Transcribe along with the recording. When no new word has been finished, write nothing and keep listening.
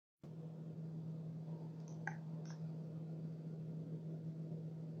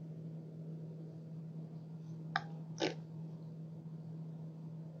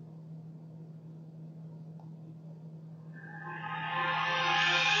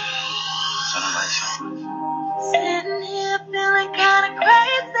Sitting here feeling kinda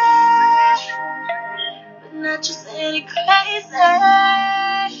crazy, but not just any crazy.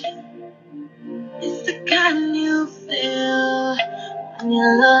 It's the kind you feel when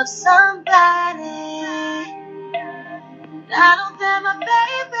you love somebody. I don't think my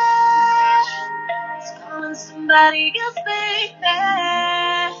baby is calling somebody else baby,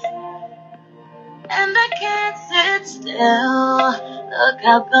 and I can't sit still. Look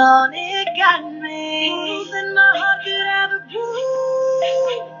how gone it got me. And my heart could have a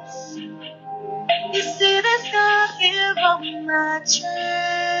bruise. You see this guy here on my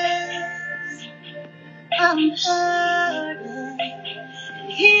chest. I'm hurting, and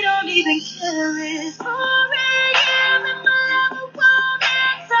he don't even care if for him and my love won't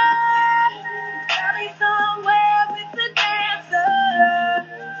answer. Now he's somewhere with the dancer,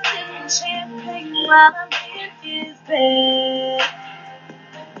 sipping champagne while I'm in his bed.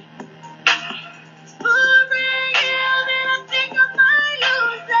 For real, and I think I might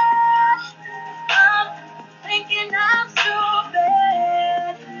lose it. I'm thinking I'm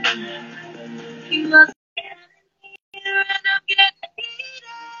stupid. He must be here and I'm getting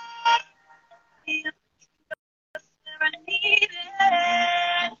heated. He's where I need it.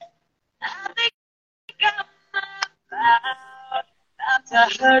 I think I'm about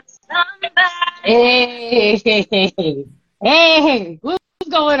to hurt somebody. Hey, what's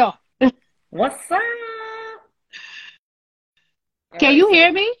going on? What's up? Can you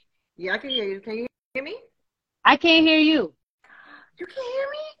hear me? Yeah, I can hear you. Can you hear me? I can't hear you. You can hear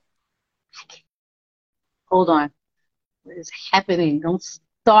me? Hold on. What is happening? Don't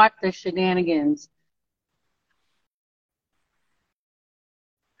start the shenanigans.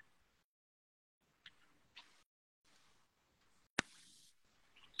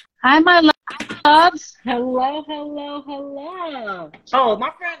 Hi, my loves. Hello, hello, hello. Oh,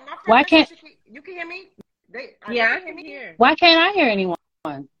 my friend. Why can't You can hear me? I can hear. Why can't I hear anyone?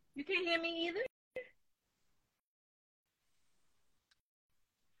 You can't hear me either?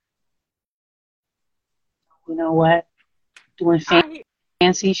 You know what? Doing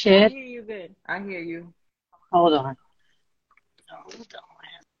fancy shit. I hear you good. I hear you. Hold on.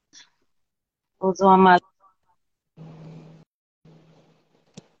 Hold on, my.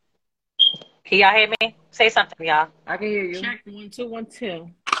 Can y'all hear me? Say something, y'all. I can hear you. Check 1 2 1 2.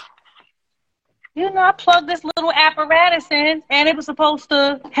 You know, I plugged this little apparatus in, and it was supposed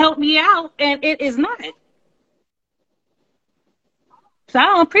to help me out, and it is not. So I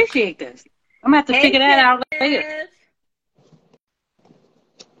don't appreciate this. I'm going to have to figure that out later.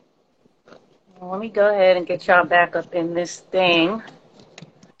 Well, let me go ahead and get y'all back up in this thing.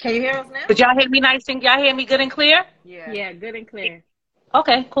 Can you hear us now? Did y'all hear me nice and y'all hear me good and clear? Yeah, good and clear.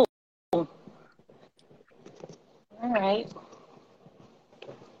 Okay, cool. All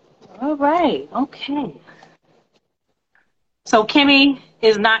right. Okay. So Kimmy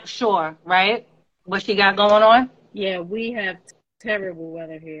is not sure, right? What she got going on? Yeah, we have terrible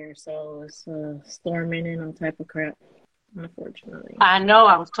weather here, so it's storming and all type of crap, unfortunately. I know.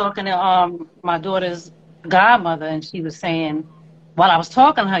 I was talking to my daughter's godmother, and she was saying, while I was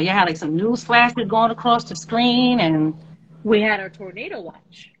talking to her, you had like some news flashes going across the screen, and we had our tornado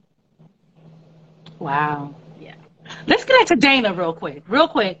watch. Wow. Yeah. Let's get into Dana real quick. We're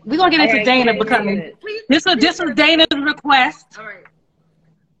gonna get into Dana because this was Dana's request. All right.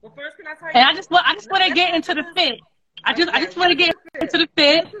 Well, first, can I tell you? And I just want to get into the fit. I just want to get into the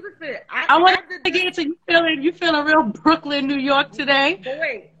fit. I want to get into you feeling real Brooklyn, New York today. But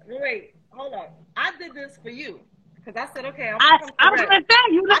wait, hold on. I did this for you because I said, okay. I was gonna say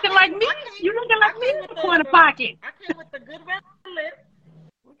you looking like me. You looking like me in the corner pocket. I came with the good red lip.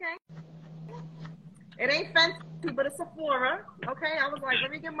 Okay. It ain't fancy, but it's Sephora. Okay. I was like, let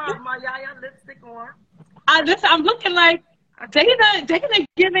me get my Yaya lipstick on. I'm looking like Dana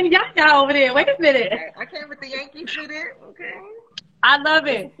giving Yaya over there. Wait a minute. Okay. I came with the Yankee fitted. Okay. I love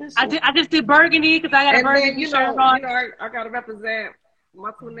it. I just did burgundy because I got a burgundy shirt on. I gotta represent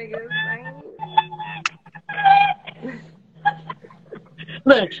my two niggas.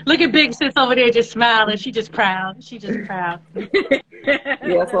 Look at Big Sis over there just smiling. She just proud.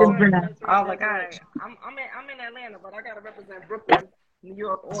 Yeah, so I was like, all right, I'm in Atlanta, but I gotta represent Brooklyn, New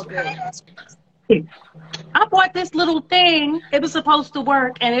York all day. I bought this little thing. It was supposed to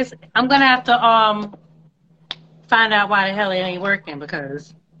work, and I'm gonna have to find out why the hell it ain't working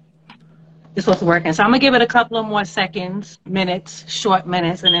because it's supposed to work. So I'm gonna give it a couple of more short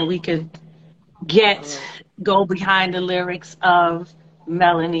minutes, and then we could go behind the lyrics of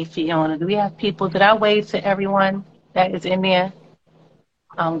Melanie Fiona. Do we have people? Did I wave to everyone that is in there?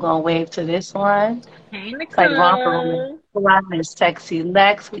 I'm gonna wave to this one. Hey, Nicole. Like romper room. Line is Sexy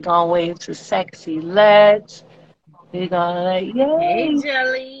Lex. We're going to wave to Sexy Lex. We're going to, Hey, yay.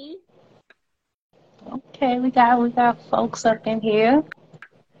 Jelly. Okay, we got folks up in here.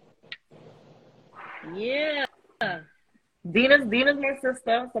 Yeah. Dina's my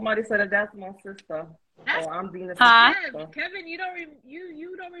sister. Somebody said that that's my sister. That's I'm Dina's Huh? sister. Kevin, you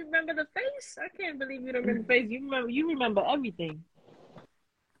don't remember the face? I can't believe you don't remember the face. You remember everything.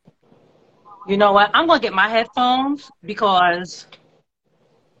 You know what? I'm going to get my headphones because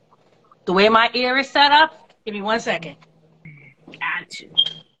the way my ear is set up, give me 1 second. Got you.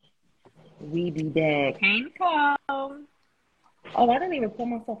 Weedy dad. Hey, Nicole. Oh, I didn't even pour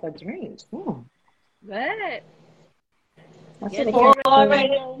myself a drink. Good. I Yeah, should have you're kept.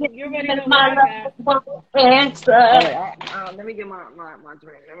 ready to My work. love answer. All right, let me get my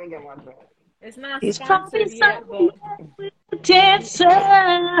drink. Let me get my drink. It's not It's probably sponsored yet, but some dancer.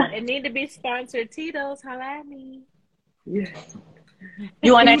 it need to be sponsored. Tito's, holla at me. Yeah.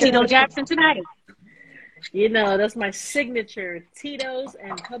 You on that Tito Jackson tonight? You know, that's my signature. Tito's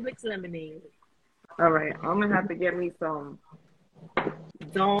and Publix lemonade. All right, I'm gonna have to get me some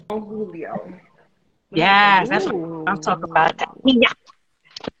Don Julio. Yes, that's what I'm talking about. Yeah.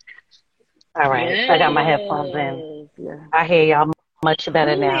 All right, I got my headphones in. Yeah. I hear y'all much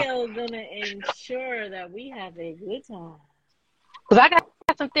better now. Julio's gonna ensure that we have a good time. Because I got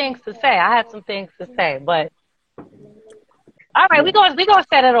some things to say. I have some things to say, but all right, we gonna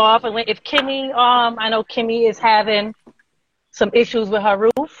set it off. And if Kimmy, I know Kimmy is having some issues with her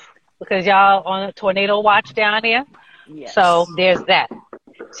roof because y'all on a tornado watch down there. Yes. So there's that.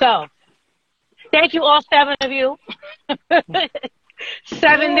 So thank you all 7 of you.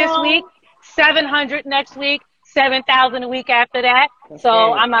 7 this week, 700 next week, 7,000 a week after that.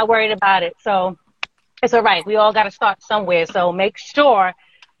 So I'm not worried about it. So it's all right. We all got to start somewhere. So make sure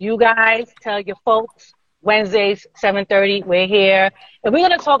you guys tell your folks Wednesdays, 7:30, we're here. And we're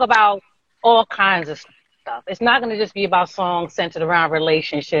going to talk about all kinds of stuff. It's not going to just be about songs centered around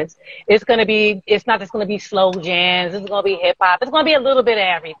relationships. It's not just going to be slow jams. It's going to be hip hop. It's going to be a little bit of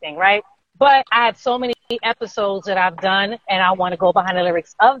everything, right? But I have so many episodes that I've done, and I want to go behind the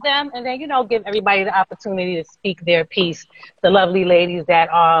lyrics of them, and then, give everybody the opportunity to speak their piece. The lovely ladies that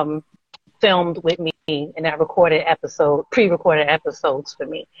filmed with me and that pre-recorded episodes for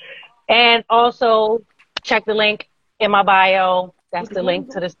me. And also check the link in my bio. That's the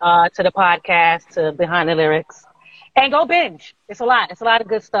link to the podcast, to Behind the Lyrics. And go binge. It's a lot. It's a lot of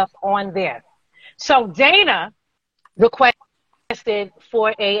good stuff on there. So Dana requested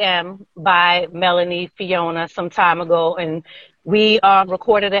 4 a.m. by Melanie Fiona some time ago, and we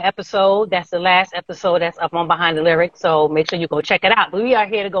recorded an episode. That's the last episode that's up on Behind the Lyrics, so make sure you go check it out. But we are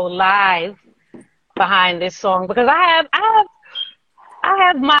here to go live behind this song because I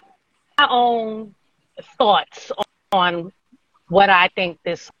have my own thoughts on what I think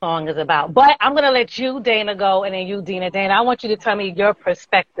this song is about. But I'm going to let you, Dana, go, and then you, Dana. I want you to tell me your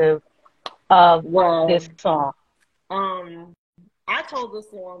perspective of this song. I chose this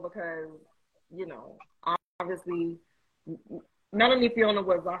song because, obviously, Melanie Fiona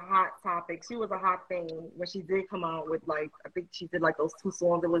was a hot topic. She was a hot thing when she did come out with, I think she did, those 2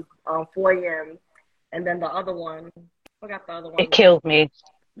 songs. It was 4 a.m. And then the other one, I forgot the other one. It killed me.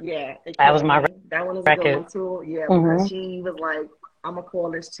 Yeah. That was my That one is record. a good one, too. Yeah, because she was like, I'm going to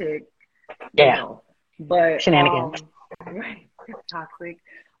call this chick. Yeah. But, shenanigans. Right. Toxic.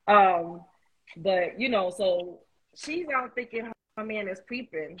 But, so she's out thinking her man is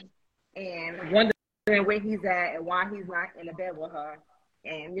creeping and wondering where he's at and why he's not in the bed with her.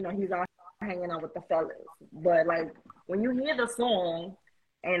 And, he's out hanging out with the fellas. But, when you hear the song,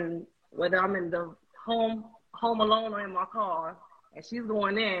 and whether I'm in the home alone or in my car, and she's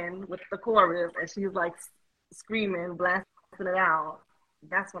going in with the chorus, and she's, screaming, blasting it out,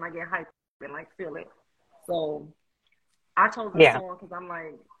 that's when I get hyped and, feel it. So I chose this song because I'm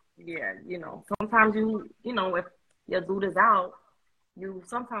like, sometimes if your dude is out, you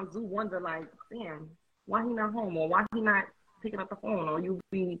sometimes do wonder, damn, why he not home, or why he not picking up the phone, or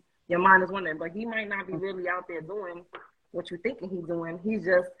your mind is wondering, but he might not be really out there doing what you're thinking he's doing. He's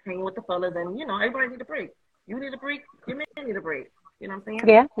just hanging with the fellas, and everybody need a break. You need a break. Your man need a break. You know what I'm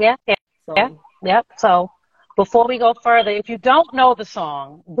saying? Yeah. So before we go further, if you don't know the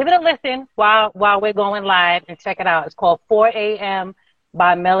song, give it a listen while we're going live and check it out. It's called 4 a.m.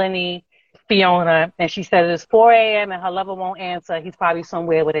 by Melanie Fiona, and she says it's 4 a.m. and her lover won't answer. He's probably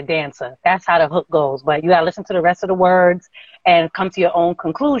somewhere with a dancer. That's how the hook goes. But you got to listen to the rest of the words and come to your own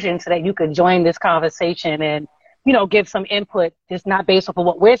conclusion so that you could join this conversation and, give some input, just not based off of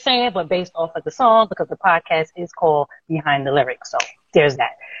what we're saying, but based off of the song, because the podcast is called Behind the Lyrics. So there's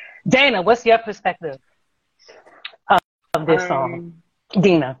that. Dana, what's your perspective this song.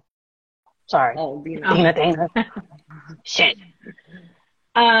 Dina. Sorry. Oh, Dina. Dina. Shit.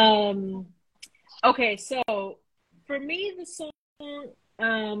 Okay, so for me, the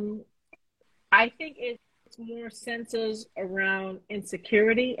song, I think it's more centers around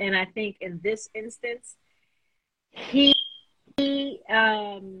insecurity, and I think in this instance, he you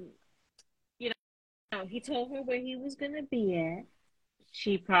know, he told her where he was gonna be at.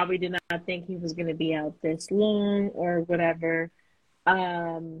 She probably did not think he was gonna be out this long or whatever.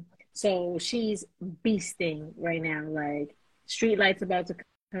 So she's beasting right now, like street lights about to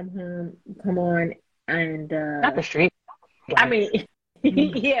come on, and Not the street. I mean,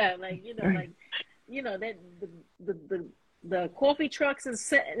 yeah, like that the coffee trucks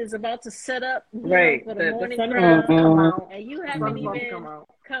is about to set up, Right. for the morning sun crowd, come out. and you haven't even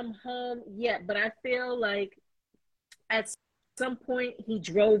come home yet. But I feel like at some point he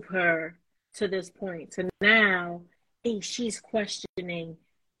drove her to this point. So now she's questioning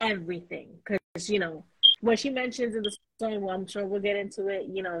everything because when she mentions in the song, well, I'm sure we'll get into it.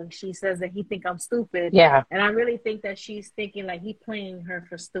 She says that he think I'm stupid. Yeah. And I really think that she's thinking like he playing her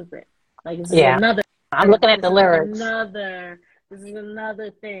for stupid. Like this is another. I'm looking at the lyrics. This is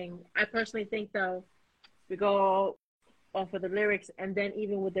another thing. I personally think though, we go off of the lyrics and then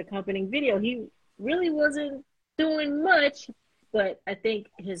even with the accompanying video, he really wasn't doing much, but I think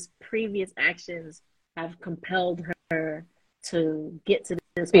his previous actions have compelled her to get to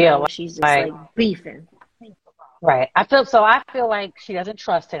this point where she's just like beefing. Right. I feel like she doesn't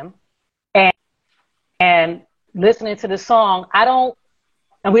trust him. And listening to the song,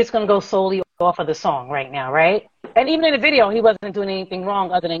 and we're just going to go solely off of the song right now, right? And even in the video, he wasn't doing anything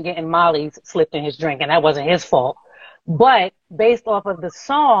wrong other than getting Molly's slipped in his drink, and that wasn't his fault. But based off of the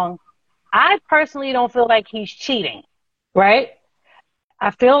song, I personally don't feel like he's cheating, right? I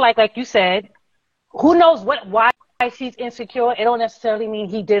feel like you said, who knows why she's insecure. It don't necessarily mean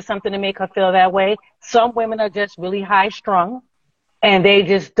he did something to make her feel that way. Some women are just really high strung and they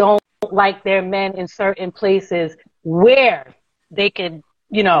just don't like their men in certain places where they could,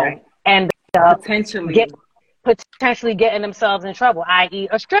 end up potentially getting themselves in trouble, i.e.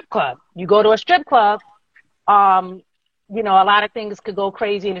 a strip club. You go to a strip club, a lot of things could go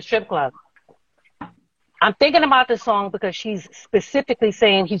crazy in a strip club. I'm thinking about this song because she's specifically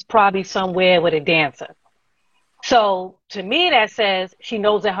saying he's probably somewhere with a dancer. So to me, that says she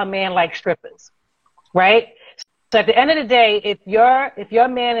knows that her man likes strippers, right? So at the end of the day, if your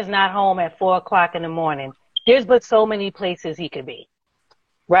man is not home at 4:00 in the morning, there's but so many places he could be,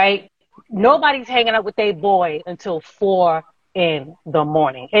 right? Nobody's hanging out with their boy until 4 in the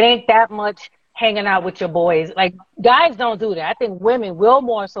morning. It ain't that much hanging out with your boys. Like, guys don't do that. I think women will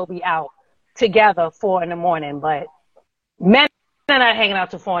more so be out together 4 in the morning, but men are not hanging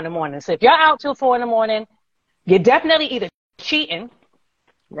out till 4 in the morning. So if you're out till 4 in the morning, you're definitely either cheating,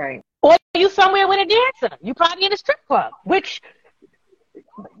 right, or you somewhere with a dancer. You probably in a strip club, which,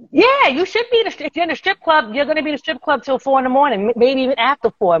 yeah, you should be. If you're in a strip club, you're going to be in a strip club till 4 in the morning, maybe even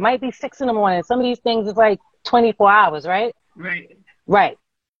after 4. It might be 6 in the morning. Some of these things is like 24 hours, right? Right.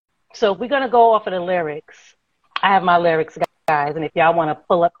 So if we're going to go off of the lyrics, I have my lyrics, guys, and if y'all want to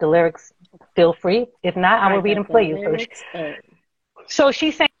pull up the lyrics, feel free. If not, I will read them for you. So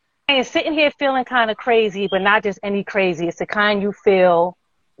she's saying, sitting here feeling kind of crazy, but not just any crazy. It's the kind you feel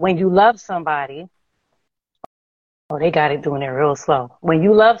when you love somebody. Oh, they got it doing it real slow. When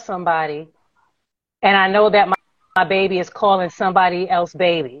you love somebody, and I know that my baby is calling somebody else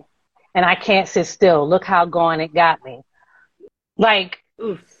baby, and I can't sit still. Look how gone it got me. Like,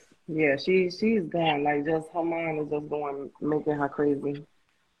 oof. Yeah, she's gone. Like, just her mind is just going, making her crazy.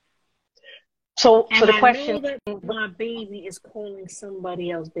 So the question, I know that my baby is calling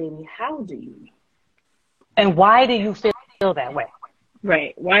somebody else baby. How do you? And why do you feel that way?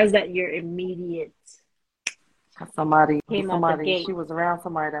 Right. Why is that your immediate? Somebody. She was around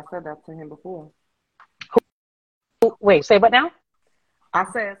somebody that said that to him before. Wait, say what now? I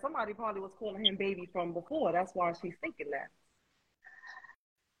said somebody probably was calling him baby from before. That's why she's thinking that.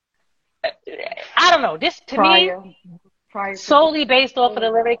 I don't know. This to me, solely based off of the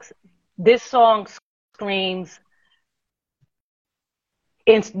lyrics, this song screams.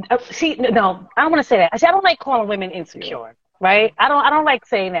 No, I don't want to say that. I don't like calling women insecure, right? I don't like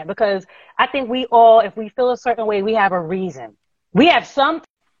saying that because I think we all, if we feel a certain way, we have a reason. We have some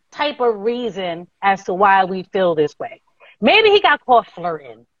type of reason as to why we feel this way. Maybe he got caught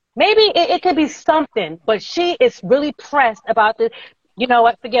flirting. Maybe it could be something, but she is really pressed about this. You know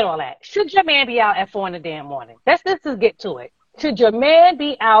what? Forget all that. Should your man be out at 4 in the damn morning? Let's just get to it. Should your man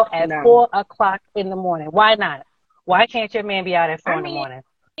be out at 4:00 in the morning? Why not? Why can't your man be out at 4 in the morning?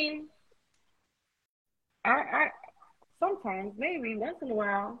 Sometimes, maybe once in a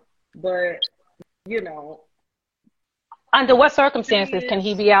while, but you know, Under what circumstances can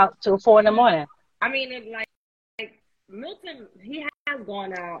he be out till 4 in the morning? I mean, like Milton, he has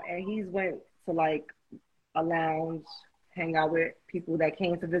gone out and he's went to like a lounge, hang out with people that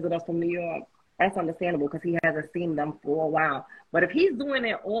came to visit us from New York. That's understandable because he hasn't seen them for a while. But if he's doing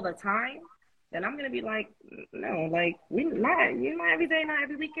it all the time, then I'm gonna be like, no, like not every day, not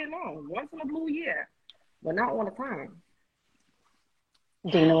every weekend, no. Once in a blue year, but not all the time.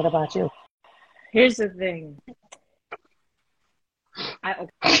 Dina, what about you? Here's the thing.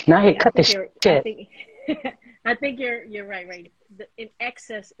 Now he cut the shit. I think you're right. In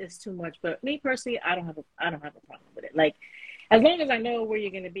excess is too much, but me personally, I don't have a problem with it. Like, as long as I know where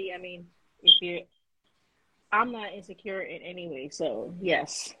you're gonna be. I mean, I'm not insecure in any way. So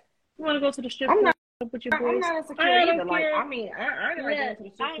yes, you want to go to the strip club with your boys? I'm not insecure either. Like, I mean, I like going to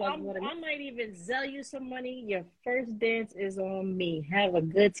the strip club. I might even sell you some money. Your first dance is on me. Have a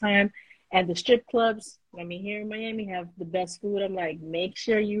good time. And the strip clubs, I mean, here in Miami, have the best food. I'm like, make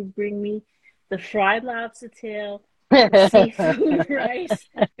sure you bring me the fried lobster tail, the seafood rice,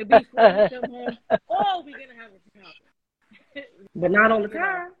 the beef when you come home. Oh, we're gonna have a problem. But not all the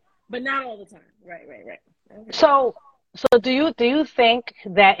time. But not all the time. Right. Okay. So do you think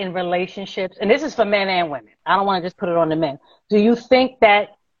that in relationships, and this is for men and women, I don't want to just put it on the men. Do you think that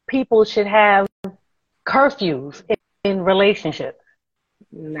people should have curfews in relationships?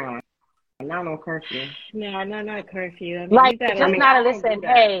 No. Not no curfew. No, not curfew. I mean, like, just not a listen,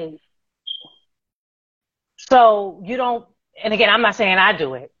 hey. So you don't, and again, I'm not saying I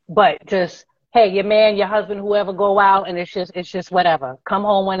do it, but just, hey, your man, your husband, whoever go out, and it's just whatever. Come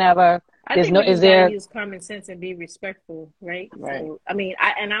home whenever. I think we just gotta use common sense and be respectful, right? Right. So, I mean,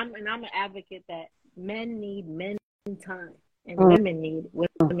 I'm an advocate that men need men time. And women need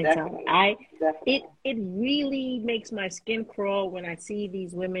women time. It really makes my skin crawl when I see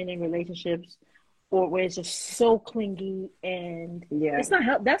these women in relationships, or where it's just so clingy, and it's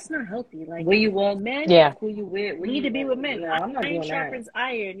not that's not healthy. Like, where you want men, who you with, need to be with men. Yeah, I'm not iron doing sharpens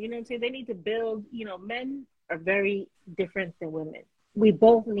iron. You know what I'm saying? They need to build. You know, men are very different than women. We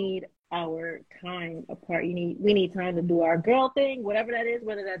both need our time apart. We need time to do our girl thing, whatever that is,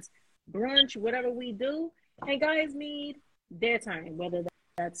 whether that's brunch, whatever we do, and guys need their time, whether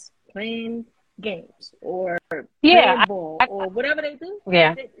that's playing games or playing ball or whatever they do.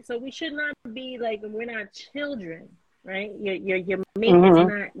 Yeah. So we should not be like, we're not children, right? Your mate is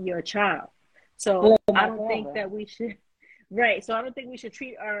not your child. So I don't think that we should. Right. So I don't think we should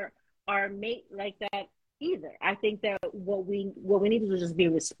treat our mate like that either. I think that what we need to do is just be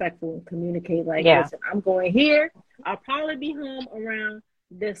respectful and communicate. Like, listen, I'm going here. I'll probably be home around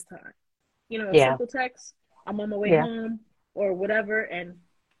this time. You know, a simple text. I'm on my way home. Or whatever, and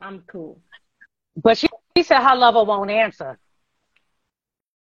I'm cool. But she said her lover won't answer.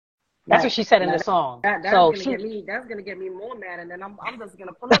 That's what she said in the song. That's gonna get me more mad, and then I'm just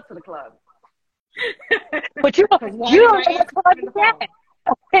gonna pull up to the club. But you don't know what club he's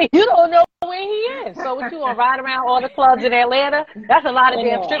at. You don't know where he is. So what, you gonna ride around all the clubs in Atlanta? That's a lot of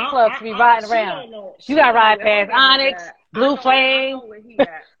damn strip clubs to be riding around. You gotta ride past Onyx, Blue Flame. I know where he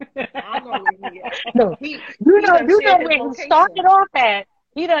at. No, you know where he started off at.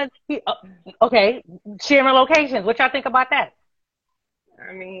 Okay, sharing locations. What y'all think about that?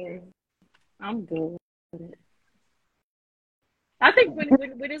 I mean, I'm good with it. I think when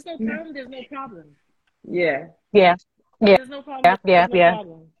there's no problem, there's no problem. Yeah. There's no problem. Yeah.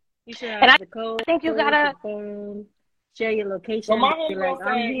 Problem. You should have the code. I think you gotta phone, share your location. So my homegirl like,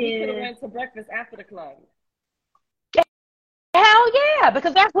 said he could have went to breakfast after the club. Hell yeah,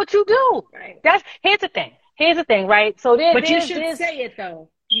 because that's what you do. Right. Here's the thing, right? So but you should say it though.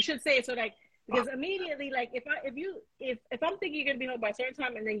 You should say it so like, because immediately, like, if I'm thinking you're gonna be home by a certain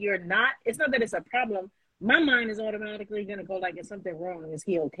time and then you're not, it's not that it's a problem. My mind is automatically gonna go like, is something wrong? Is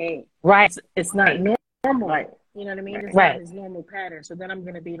he okay? Right. It's not normal. Right. You know what I mean? It's right. not his normal pattern. So then I'm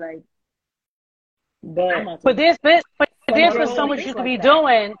gonna be like, but there's been so much you could be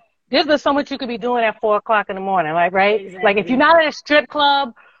doing. There's been so much you could be doing at 4:00 in the morning, like, right? Exactly. Like, if you're not at a strip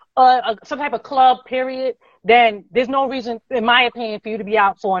club, some type of club, period, then there's no reason, in my opinion, for you to be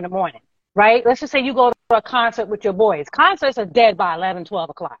out 4 in the morning, right? Let's just say you go to a concert with your boys. Concerts are dead by 11, 12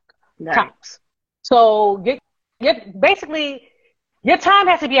 o'clock. Right. Tops. So basically, your time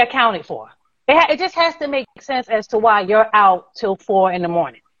has to be accounted for. It just has to make sense as to why you're out till 4 in the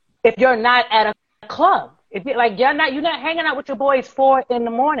morning. If you're not at a club. If you're not hanging out with your boys 4 in the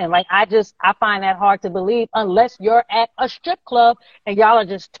morning. Like, I find that hard to believe unless you're at a strip club and y'all are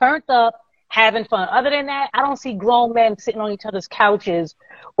just turned up having fun. Other than that, I don't see grown men sitting on each other's couches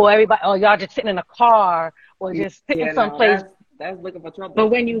or y'all just sitting in a car or just sitting Yeah, no, someplace. that's looking for trouble. But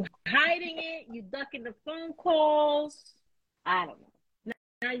when you hiding it, you ducking the phone calls. I don't know.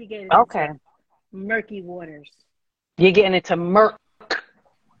 Now you're getting Okay. into murky waters. You're getting into murk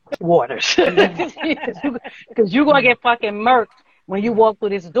waters. Because you're going to get fucking murked when you walk through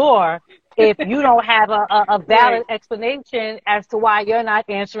this door if you don't have a valid explanation as to why you're not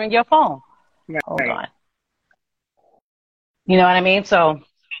answering your phone. Right. Hold on. You know what I mean? So,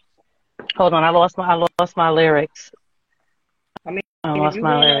 hold on. I lost my lyrics. I mean, I if lost you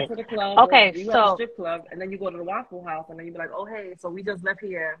my go lyrics. to the club, Okay, or you at the so strip club, and then you go to the Waffle House, and then you be like, oh, hey, so we just left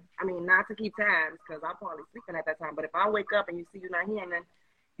here. I mean, not to keep tabs, because I'm probably sleeping at that time, but if I wake up and you see you're not here, and then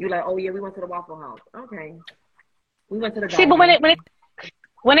you're like, oh, yeah, we went to the Waffle House. Okay. We went to the see, but garden.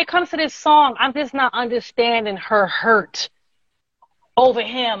 when it comes to this song, I'm just not understanding her hurt over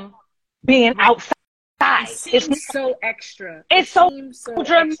him being outside. It seems so extra. It's so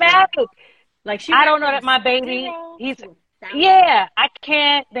dramatic. Extra. Like I don't know that my baby. I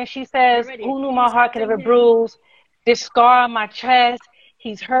can't. Then she says, "Who knew my heart could ever bruise? This scar on my chest.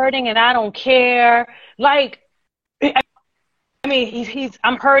 He's hurting and I don't care." Like, I mean,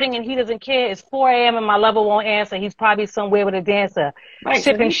 I'm hurting and he doesn't care. It's 4 a.m. and my lover won't answer. He's probably somewhere with a dancer,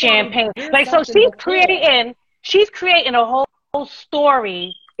 sipping champagne. Like, so she's creating a whole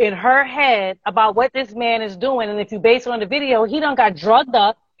story in her head about what this man is doing. And if you base it on the video, he done got drugged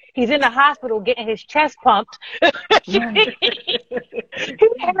up. He's in the hospital getting his chest pumped. He had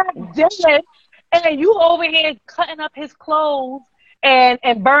dead, and you over here cutting up his clothes and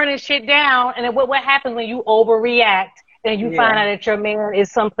burning shit down. And then what happens when you overreact and you find out that your man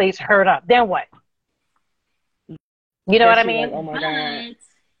is someplace hurt up? Then what? You know what I mean? Like, oh my God.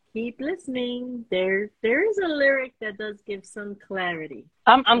 Keep listening. There is a lyric that does give some clarity.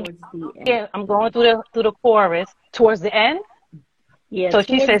 I'm going through the chorus towards the end. Yeah. So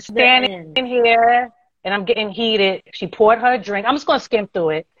she says, standing here and I'm getting heated. She poured her drink. I'm just gonna skim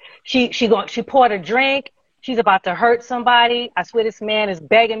through it. She poured a drink. She's about to hurt somebody. I swear this man is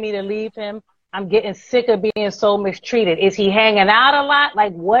begging me to leave him. I'm getting sick of being so mistreated. Is he hanging out a lot?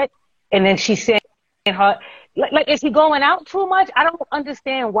 Like what? And then she's saying her like is he going out too much? I don't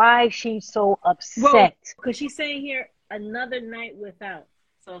understand why she's so upset. Because she's saying here another night without.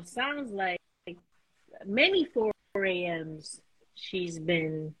 So it sounds like many 4 a.m.s she's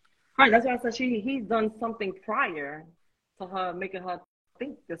been. Right, that's why I said he's done something prior to her making her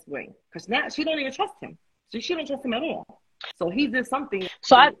think this way. Because now she don't even trust him. She don't trust him at all. So he did something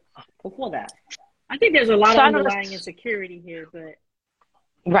before that. I think there's a lot of underlying insecurity here, but.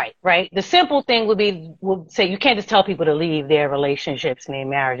 Right. The simple thing would say you can't just tell people to leave their relationships and their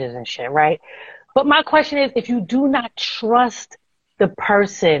marriages and shit, right? But my question is, if you do not trust the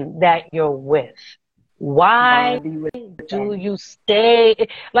person that you're with, why do you stay?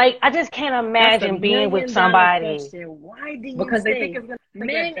 Like, I just can't imagine being with somebody. Why do you because stay? They think it's going to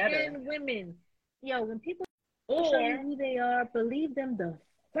Men get better. and women. Yo, when people show you who they are, believe them the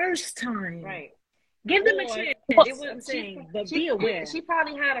first time. Right. Give them a chance. But be aware. She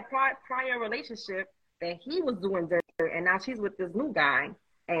probably had a prior relationship that he was doing dirt, and now she's with this new guy,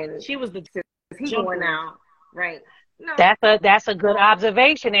 and she was he going out, right? No. That's a good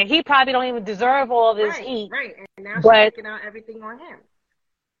observation, and he probably don't even deserve all this heat. Right, and now she's taking out everything on him.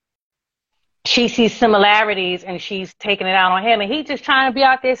 She sees similarities, and she's taking it out on him, and he's just trying to be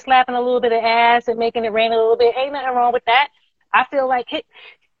out there slapping a little bit of ass and making it rain a little bit. Ain't nothing wrong with that. I feel like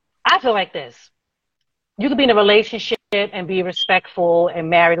this. You could be in a relationship and be respectful and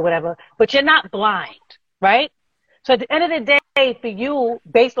married or whatever, but you're not blind, right? So at the end of the day, for you,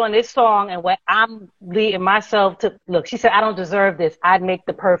 based on this song and what I'm leading myself to, look, she said, I don't deserve this. I'd make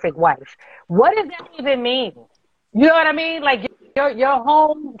the perfect wife. What does that even mean? You know what I mean? Like, you're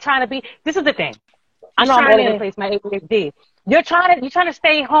home trying to be, this is the thing. I know I'm all over the place, my ADHD. You're trying to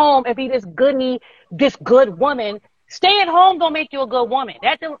stay home and be this good woman. Staying home don't make you a good woman.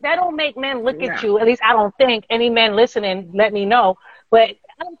 That don't make men look at you. At least I don't think. Any men listening, let me know. But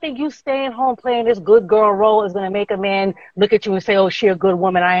I don't think you staying home playing this good girl role is going to make a man look at you and say, oh, she a good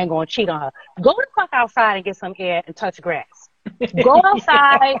woman. I ain't going to cheat on her. Go the fuck outside and get some air and touch grass. Go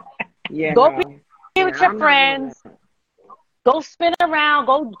outside. Be with your friends. Go spin around.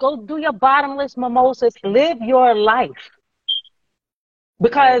 Go do your bottomless mimosas. Live your life.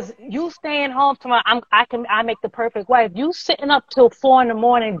 Because you staying home tomorrow, I make the perfect wife. You sitting up till 4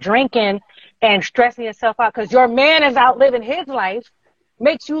 a.m. drinking and stressing yourself out because your man is out living his life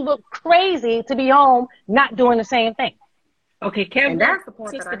makes you look crazy to be home not doing the same thing. Okay, Kevin that's the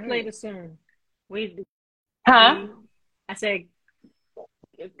point wants us to play the song. I said,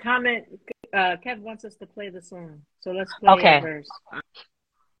 Kev wants us to play the song. So let's play the verse.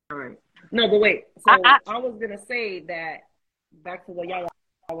 All right. No, but wait. So I I was gonna say that back to what y'all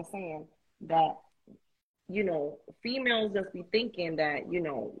was saying that females just be thinking that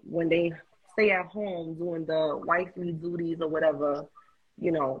when they stay at home doing the wifely duties or whatever,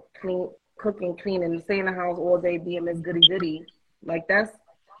 clean, cooking, cleaning, stay in the house all day, being Miss Goody Goody, like that's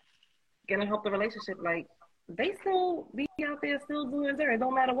gonna help the relationship. Like they still be out there still doing their. It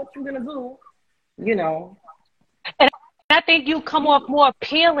don't matter what you're gonna do, you know. and I think you come off more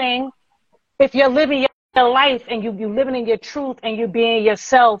appealing if you're living your life and you living in your truth and you being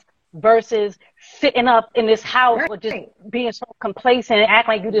yourself versus sitting up in this house or just Right, being so complacent and act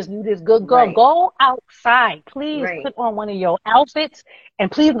like you this good girl. right, Go outside. Please right. put on one of your outfits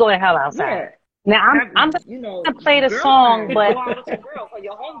and please go the hell outside. Yeah, Now have I'm gonna play the girl song, time. but Go out with your girls or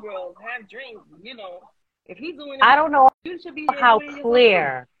your homegirls. Have drinks. If he's doing I it, don't know you should be how enjoying yourself too.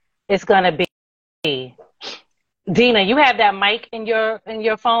 clear it's gonna be. Dina, you have that mic in your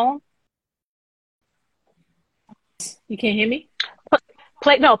phone? You can't hear me?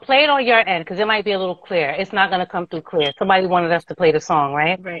 Play it on your end because it might be a little clear. It's not gonna come through clear. Somebody wanted us to play the song,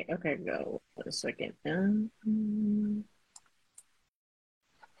 right? Right. Okay. Go. Wait a second.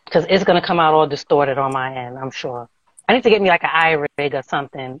 Because it's gonna come out all distorted on my end, I'm sure. I need to get me like an iRig or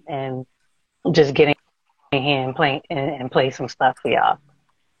something and just get in here and play some stuff for y'all.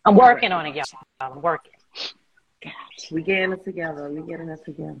 I'm working on it, y'all. I'm working. We getting it together. We getting it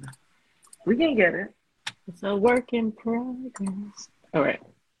together. We can get it. It's a work in progress. All right.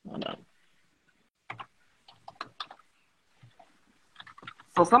 Hold on.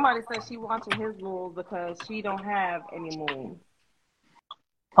 So somebody said she watching his moves because she don't have any moves.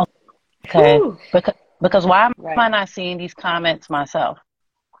 Okay. Whew. Because why am I Right, not seeing these comments myself?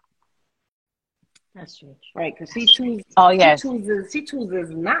 That's true. right. Because she Oh yes. chooses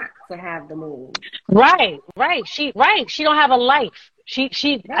not to have the moves. Right. She don't have a life. I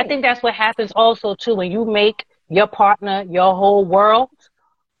Right. think that's what happens also too when you make your partner your whole world.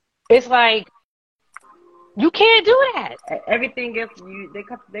 It's like you can't do that. Everything gets you.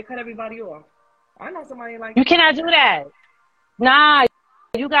 They cut everybody off. I know somebody like You cannot do that. Nah,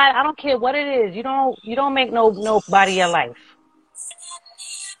 I don't care what it is. You don't make nobody your life.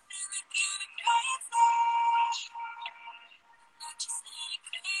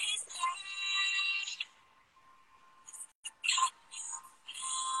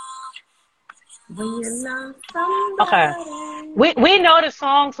 when you love somebody. Okay. We know the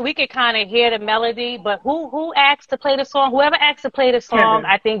song, so we can kind of hear the melody. But who asked to play the song? Whoever asked to play the song, Kevin.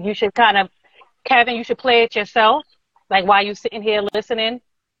 I think you should Kevin, you should play it yourself, like while you sitting here listening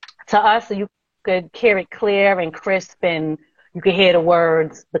to us, so you could hear it clear and crisp, and you could hear the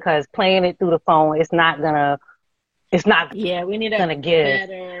words. Because playing it through the phone, it's not Yeah, we need a gonna give.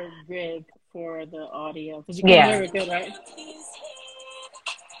 better rig for the audio because you can Yeah. hear it good, right?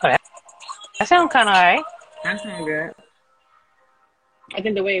 Okay. That sounds kind of alright. That sounds good. I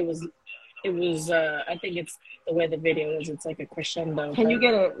think the way it was. I think it's the way the video is. It's like a crescendo. Can you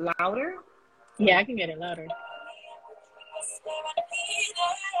get it louder? Yeah, I can get it louder.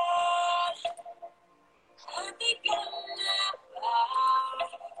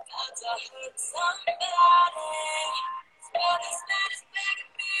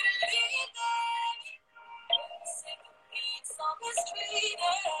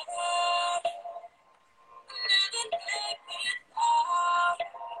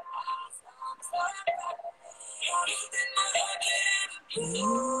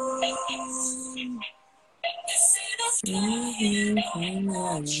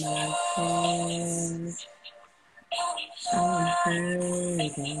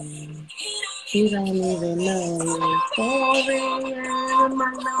 You don't even know you're falling, and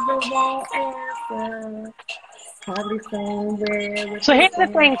my number won't answer. Probably somewhere with So here's the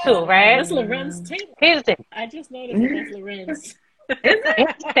thing too, right? That's Lorenz tape. Here's the thing. I just noticed that that's Lorenz.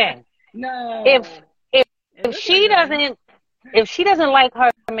 Here's the thing. No. If she doesn't like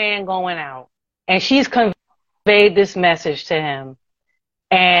her man going out, and she's conveyed this message to him,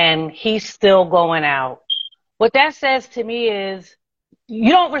 and he's still going out, what that says to me is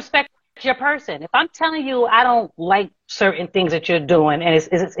you don't respect your person. If I'm telling you I don't like certain things that you're doing, and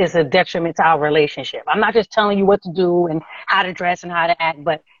it's a detriment to our relationship, I'm not just telling you what to do and how to dress and how to act,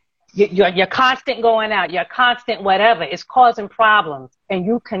 but you're constant going out, you're constant whatever, it's causing problems, and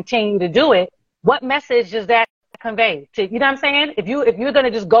you continue to do it. What message does that convey? You know what I'm saying? If you're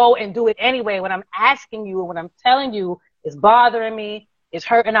gonna just go and do it anyway, when I'm asking you, when I'm telling you, it's bothering me, it's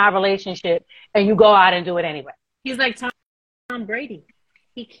hurting our relationship, and you go out and do it anyway. He's like Tom Brady.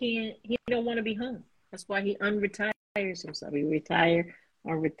 He don't want to be home. That's why he unretires himself. He retire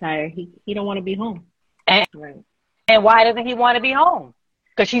or retire. He don't want to be home. And why doesn't he want to be home?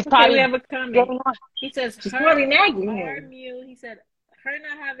 Because she's Okay, we probably have a comment. getting on. He says, She's probably nagging her him. mule, he said, her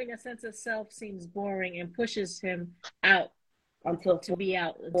not having a sense of self seems boring and pushes him out Until to be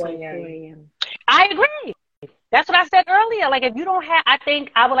out until 4 a.m. I agree. That's what I said earlier. Like, if you don't have,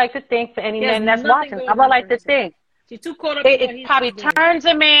 I would like to think for any He has men that's nothing watching, going I would on like for to himself. think She's too caught up in what it he's probably doing. turns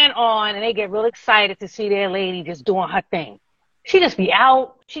a man on and they get real excited to see their lady just doing her thing. She just be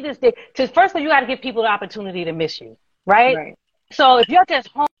out. She just did. First of all, you got to give people the opportunity to miss you, right? Right. So if you're just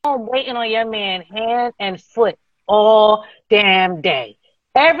home waiting on your man hand and foot all damn day,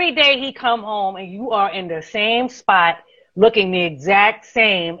 every day he come home and you are in the same spot looking the exact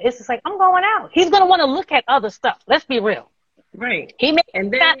same, it's just like, I'm going out. He's going to want to look at other stuff. Let's be real. Right. He may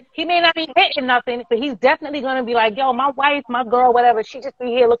not be hitting nothing, but he's definitely going to be like, yo, my wife, my girl, whatever, she just be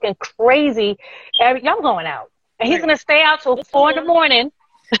here looking crazy. I'm going out. And he's going to stay out till 4 in the morning.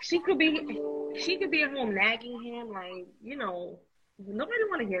 She could be at home nagging him, like, you know, nobody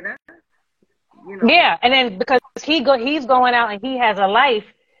want to hear that. You know? Yeah, and then because he's going out and he has a life,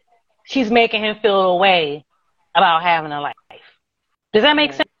 she's making him feel a way about having a life. Does that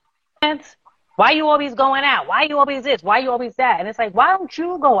make sense? Why you always going out? Why you always this? Why you always that? And it's like, why don't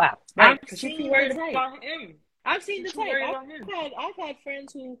you go out? Right. I've She's seen worried the type. about him. I've seen the She's type. worried about him. I've had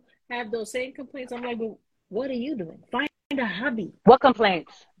friends who have those same complaints. I'm like, well, what are you doing? Find a hobby. What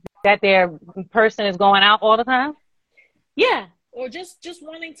complaints? That their person is going out all the time? Yeah. Or just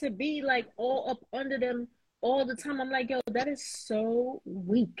wanting to be like all up under them all the time. I'm like, yo, that is so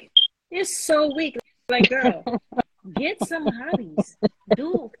weak. It's so weak. Like, girl, get some hobbies.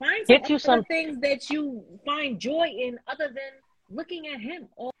 Find some things that you find joy in other than looking at him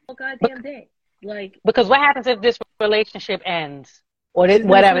all goddamn day. Like, because what happens if this relationship ends or this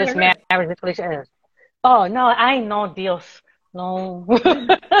marriage relationship ends? Oh no, I ain't no Dios. No.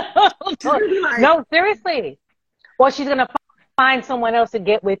 No, seriously. Or she's gonna find someone else to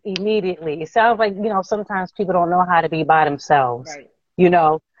get with immediately. It sounds like, you know, sometimes people don't know how to be by themselves. Right. You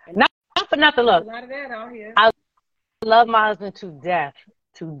know, not for nothing. Look, a lot of that out here. I love my husband to death.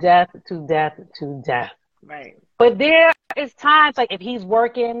 Right. But there is times, like, if he's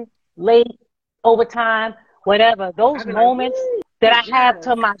working late, overtime, whatever, those moments that I have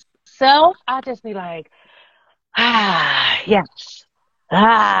to myself, I just be like, yes. You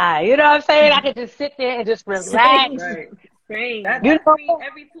know what I'm saying? I could just sit there and just relax. Right. That's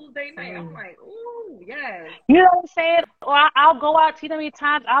every Tuesday night. I'm like, ooh, yes. You know what I'm saying? Or I'll go out, you know how many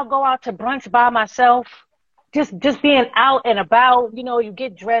times I'll go out to brunch by myself. Just being out and about, you know, you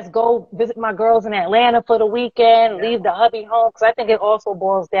get dressed, go visit my girls in Atlanta for the weekend, leave the hubby home. Because I think it also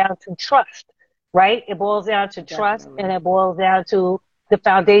boils down to trust, right? It boils down to trust, and it boils down to the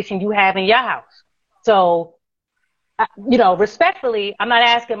foundation you have in your house. So, you know, respectfully, I'm not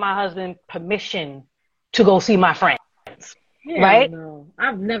asking my husband permission to go see my friends, right? No,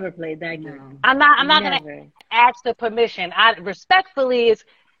 I've never played that game. I'm not going to ask the permission. I respectfully is,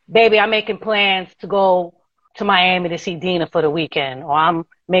 baby, I'm making plans to go to Miami to see Dina for the weekend, or I'm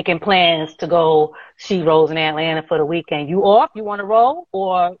making plans to go see Rose in Atlanta for the weekend. You off? You want to roll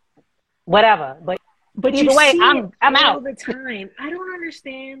or whatever? But either way, I'm out all the time. I don't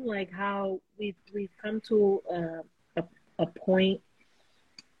understand like how we've come to a point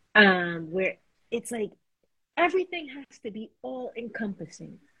where it's like everything has to be all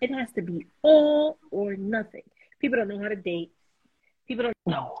encompassing. It has to be all or nothing. People don't know how to date. People don't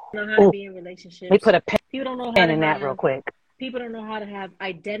know how to be in relationships. They put a pin in that real quick. People don't know how to have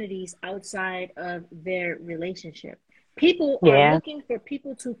identities outside of their relationship. People are looking for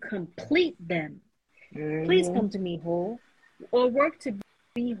people to complete them. Mm-hmm. Please come to me whole, or work to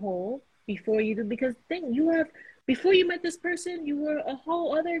be whole before you do. Because before you met this person, you were a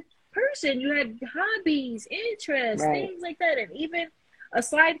whole other person. You had hobbies, interests, things like that, and even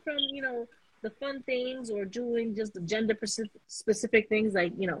aside from, you know, the fun things or doing just the gender specific things,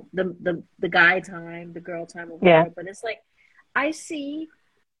 like, you know, the guy time, the girl time, or whatever. But it's like, I see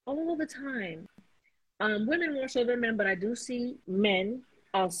all the time, women more so than men, but I do see men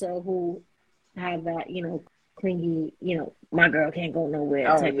also who have that, you know, clingy, you know, my girl can't go nowhere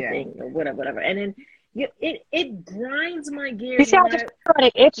type of thing, or whatever. And then it grinds my gears. You see, I just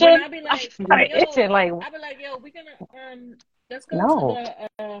started itching. I'll be like, yo, we're gonna let's go to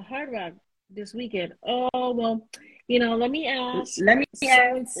the Hard Rock this weekend. Oh, well, you know, let me ask. So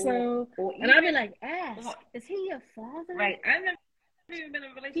and I'll be like, ask. Is he your father? Right. I've never even been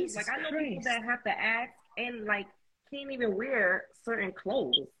in a relationship. Jesus like, I know Christ. people that have to ask and, like, can't even wear certain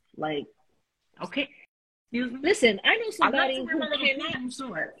clothes. Like, okay. Listen, I know somebody who cannot.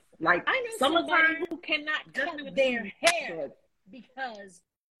 Short. Like, I know somebody who cannot cut their hair because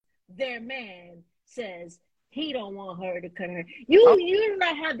their man says He don't want her to cut her. You do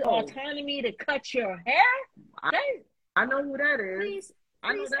not have the autonomy to cut your hair. I know who that is.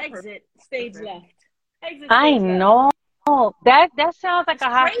 Please exit stage left. Exit stage I left. know. That sounds like a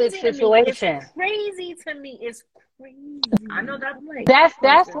hostage situation. It's crazy to me. It's crazy. I know that. Like, That's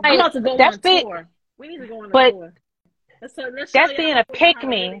I'm like about to go on tour. We need to go on a tour. That's being a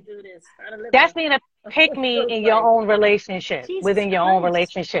pick-me. That's being a pick-me in your own relationship, within your own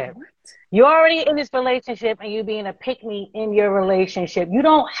relationship. What? You're already in this relationship and you're being a pick-me in your relationship. You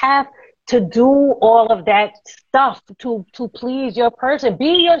don't have to do all of that stuff to please your person.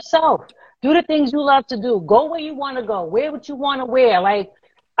 Be yourself. Do the things you love to do. Go where you want to go. Wear what you want to wear. Like,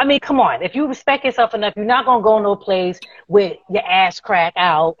 I mean, come on. If you respect yourself enough, you're not going to go no place with your ass crack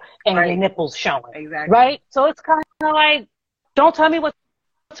out and your nipples showing. Exactly. Right? So it's kind of like, don't tell me what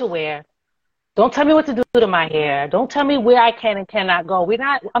to wear. Don't tell me what to do to my hair. Don't tell me where I can and cannot go.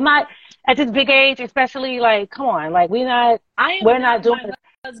 I'm not at this big age, especially, like, come on. Like, we're not doing my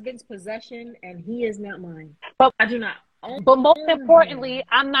husband's possession and he is not mine. But I do not. But most importantly,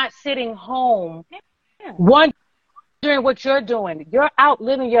 I'm not sitting home wondering what you're doing. You're out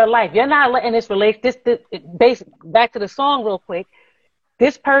living your life. You're not letting this back to the song real quick.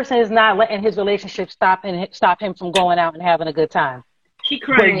 This person is not letting his relationship stop him from going out and having a good time. She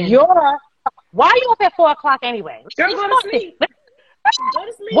crying. Why are you up at 4 o'clock anyway? Girl, go to sleep. Go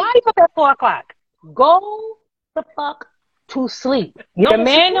to sleep. Why are you up at 4 o'clock? Go the fuck to sleep. Your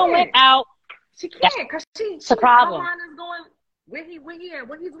man done went out. She can't, because it's a problem. Her mind is going, where he at?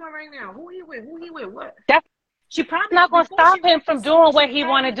 What he's doing right now? Who he with? What? She probably not going to stop him from doing what he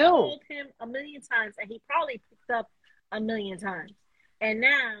want to do. Told him a million times, and he probably picked up a million times. And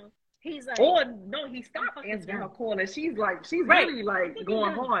now he's like, or no, he stopped answering her call, and she's really like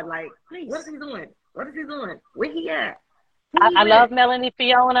going hard. Like, what is he doing? What is he doing? Where he at? I love Melanie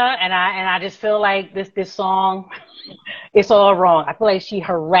Fiona, and I just feel like this song, it's all wrong. I feel like she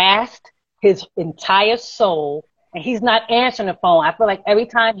harassed his entire soul, and he's not answering the phone. I feel like every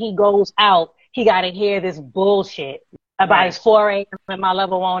time he goes out, he got to hear this bullshit about his 4 a.m. and my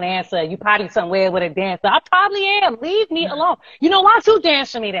lover won't answer. You probably somewhere with a dancer. I probably am. Leave me alone. You know, why don't you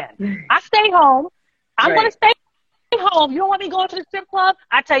dance for me then? I stay home. I'm going to stay home. You don't want me going to the strip club?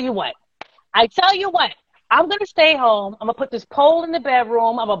 I tell you what. I'm going to stay home. I'm going to put this pole in the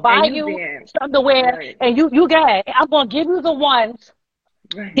bedroom. I'm going to buy you underwear, and you go ahead. I'm going to give you the ones.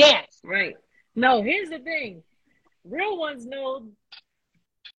 Dance. Right. No, here's the thing. Real ones know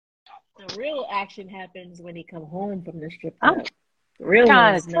the real action happens when he come home from the strip club. The real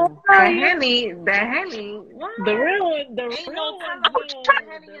ones know. The Henny. The real ones know.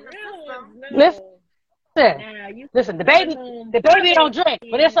 Listen, the baby don't drink,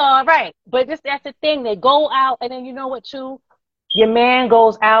 but it's all right. But that's the thing. They go out, and then you know what, too? Your man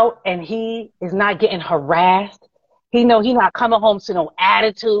goes out, and he is not getting harassed. He not coming home to no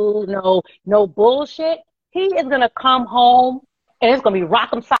attitude, no bullshit. He is gonna come home, and it's gonna be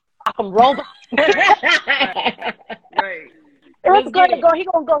rock'em, sock'em, roll. He's gonna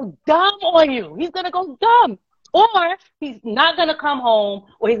go dumb on you. He's gonna go dumb. Or he's not gonna come home,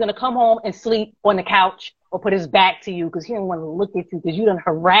 or he's gonna come home and sleep on the couch or put his back to you because he don't want to look at you because you done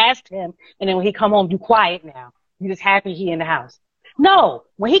harassed him. And then when he come home, you quiet now. You just happy he in the house. No,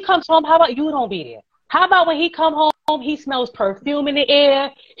 when he comes home, how about you don't be there? How about when he come home, he smells perfume in the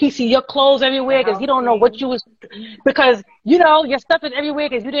air. He see your clothes everywhere because he don't know what you was, because, your stuff is everywhere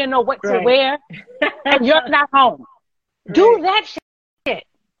because you didn't know what to wear. And you're not home. Do that shit.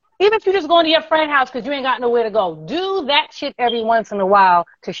 Even if you're just going to your friend's house because you ain't got nowhere to go. Do that shit every once in a while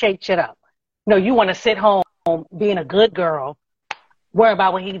to shake shit up. No, you want to sit home being a good girl, worry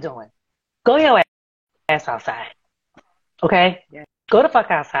about what he's doing. Go your ass outside. Okay? Yeah. Go the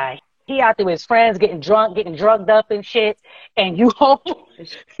fuck outside. He out there with his friends getting drunk, getting drugged up and shit, and you home,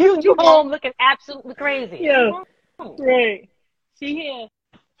 you home looking absolutely crazy. Yeah, right.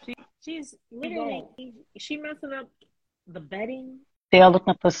 She's literally, she messing up the bedding. They're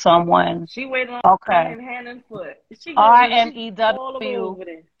looking for someone. She waiting on hand and foot.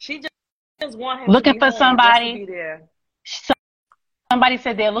 RMEW. She just want him looking to be for home, somebody. just to be there. Somebody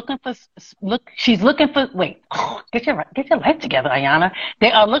said they're looking for, she's looking for, wait, get your life together, Ayana.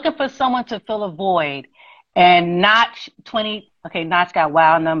 They are looking for someone to fill a void. And Notch 20, okay, Notch got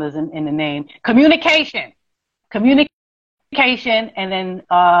wild numbers in the name. Communication, and then,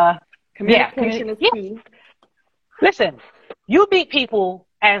 communication is key. Listen, you meet people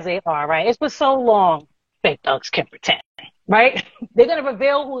as they are, right? It's been so long, fake thugs can pretend, right? They're going to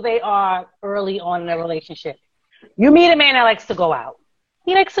reveal who they are early on in a relationship. You meet a man that likes to go out.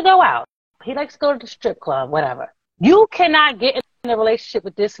 He likes to go out. He likes to go to the strip club, whatever. You cannot get in in a relationship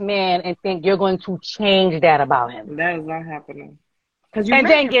with this man and think you're going to change that about him. That is not happening. And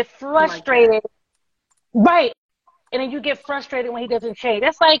then get frustrated. Right. And then you get frustrated when he doesn't change.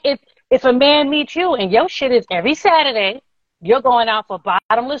 That's like if a man meets you and your shit is every Saturday, you're going out for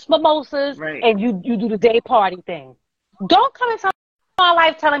bottomless mimosas and you do the day party thing. Don't come into my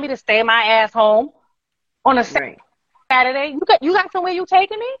life telling me to stay my ass home on a Saturday. You got somewhere you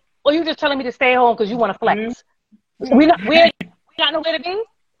taking me? Or you just telling me to stay home because you want to flex? We ain't got nowhere to be?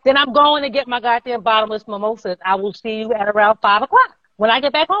 Then I'm going to get my goddamn bottomless mimosas. I will see you at around 5 o'clock when I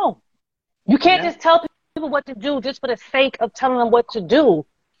get back home. You can't just tell people what to do just for the sake of telling them what to do.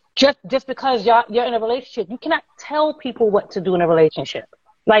 Just because you're in a relationship. You cannot tell people what to do in a relationship.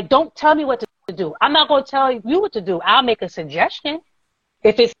 Like, don't tell me what to do. I'm not going to tell you what to do. I'll make a suggestion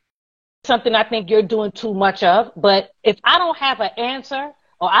if it's something I think you're doing too much of. But if I don't have an answer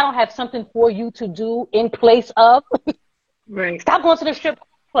or I don't have something for you to do in place of, stop going to the strip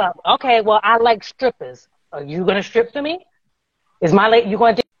club. Okay, well, I like strippers. Are you going to strip for me? You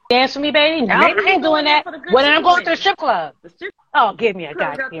going to dance for me, baby? No, I ain't doing that. Well, then I'm going to the strip club. Oh, give me a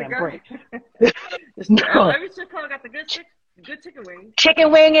goddamn break. Every strip club got the good chicken wing.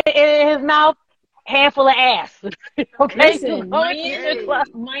 Chicken wing in his mouth, handful of ass. Okay? Listen,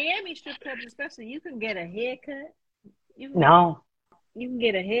 Miami strip clubs especially, you can get a haircut. You can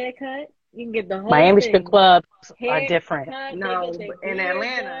get a haircut. You can get the whole Miami thing. strip clubs are different. No, in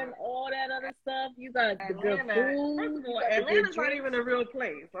Atlanta. Done, all that other stuff. You got the good food. First of all, Atlanta's not even a real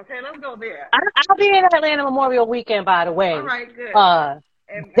place. Okay, let's go there. I'll be in Atlanta Memorial Weekend, by the way. All right, good.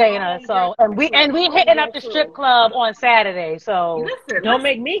 Dana, and we hitting up the strip club on Saturday. So don't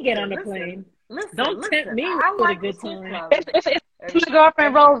make me get on the plane. Don't tempt me with a good time. It's my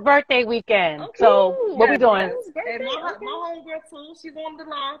girlfriend Rose's birthday weekend. Okay. So what we doing? And my homegirl too. She's on the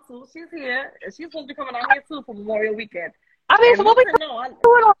line too. She's here. And she's supposed to be coming out here too for Memorial Weekend. I mean, so what we doing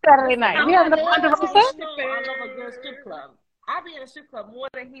on Saturday night? We having a fun I love a good strip club. I'll be in a strip club more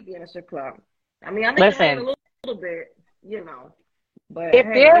than he be in a strip club. I mean, I make it a little bit, you know. But if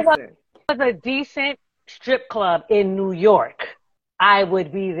there was a decent strip club in New York, I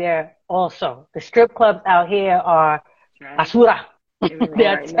would be there also. The strip clubs out here are basura.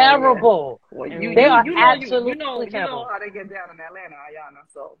 They're terrible. Well, they are absolutely terrible. You know how they get down in Atlanta, Ayana.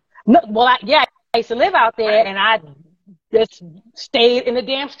 So I used to live out there, and I just stayed in the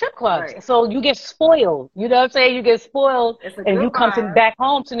damn strip clubs. Right. So you get spoiled. You know what I'm saying? You get spoiled, and you come back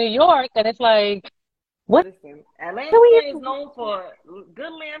home to New York, and it's like, what? Listen, Atlanta is known for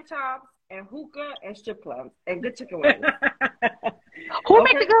good lamb chops and hookah and strip clubs and good chicken wings. Who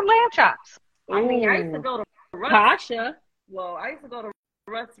make the good lamb chops? I mean, I used to go to Tasha. Well, I used to go to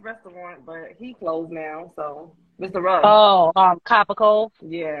Russ restaurant, but he closed now. So Mr. Russ. Oh, Copper Cove.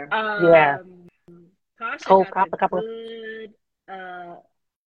 Yeah. Tasha got the good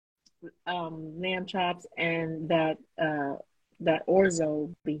lamb chops, and that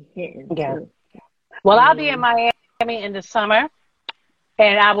orzo be hitting too. Well, I'll be in Miami in the summer,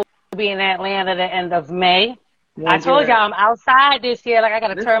 and I will be in Atlanta the end of May. I told y'all I'm outside this year. Like, I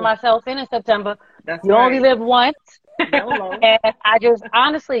got to turn myself in September. You only live once. And I just,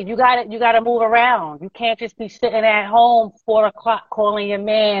 honestly, you gotta move around. You can't just be sitting at home 4 o'clock calling your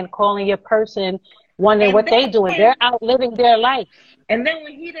man, calling your person, wondering what they doing. They're out living their life. And then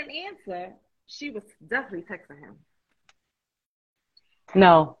when he didn't answer, she was definitely texting him.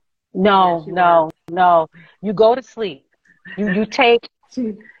 No. You go to sleep. You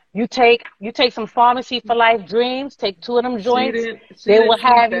take some Pharmacy for Life Dreams. Take 2 of them joints. They will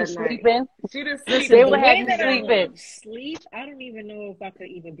have you sleeping. They will have you sleeping. Sleep. I don't even know if I could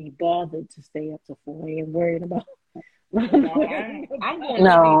even be bothered to stay up to 4 a.m. worried about. I'm going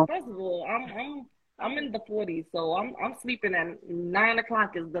to sleep. First of all, I'm in the 40s, so I'm sleeping at 9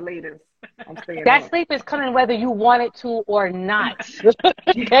 o'clock is the latest. I'm staying that up. Sleep is coming whether you want it to or not.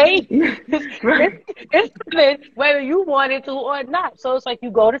 Okay? It's coming whether you want it to or not. So it's like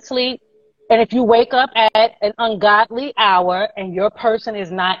you go to sleep, and if you wake up at an ungodly hour and your person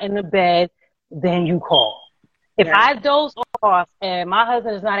is not in the bed, then you call. If I doze off and my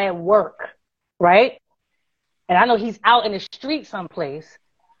husband is not at work, right? And I know he's out in the street someplace,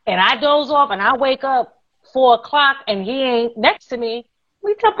 and I doze off and I wake up 4 o'clock and he ain't next to me,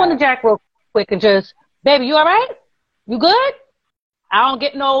 we jump on the jack real quick and just, baby, you all right? You good? I don't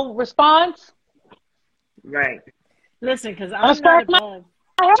get no response. Right. Listen, because I'm not above.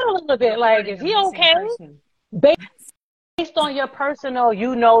 I heard a little bit like, is he okay? Based on your personal,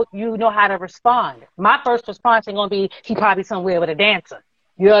 you know how to respond. My first response ain't gonna be, he probably somewhere with a dancer.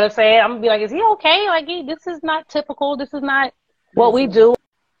 You know what I'm saying? I'm gonna be like, is he okay? Like, this is not typical. This is not what we do.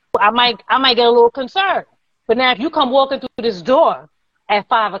 I might get a little concerned. But now if you come walking through this door at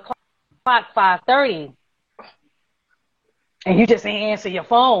 5 o'clock, 5:30, and you just ain't answer your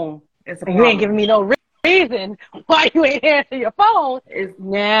phone, and you ain't giving me no reason why you ain't answer your phone,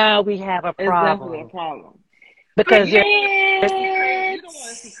 now we have a problem. It's definitely a problem. Because you don't want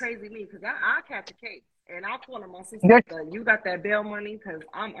to see crazy me, because I'll catch a case and I'll call my sister. You got that bail money? Because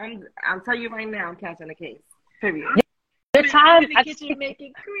I'm telling you right now, I'm catching a case. Period. Your time in the kitchen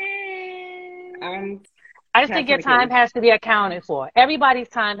making cream. I just think your time has to be accounted for. Everybody's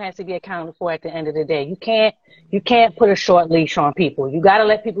time has to be accounted for at the end of the day. You can't put a short leash on people. You got to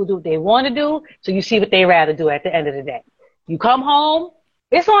let people do what they want to do, so you see what they rather do at the end of the day. You come home,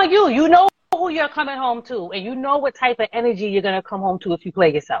 it's on you. You know who you're coming home to, and you know what type of energy you're going to come home to if you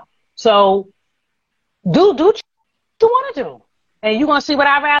play yourself. So do what you want to do, and you're going to see what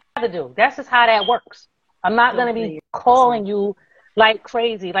I'd rather do. That's just how that works. I'm not going to be calling you like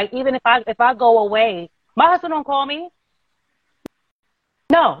crazy. Like, even if I go away, my husband don't call me.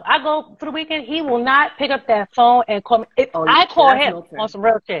 No, I go for the weekend. He will not pick up that phone and call me. I call him on some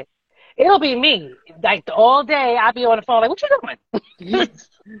real shit. It'll be me. Like, all day, I'll be on the phone like, what you doing?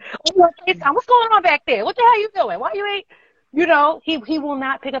 What's going on back there? What the hell you doing? Why you ain't, he will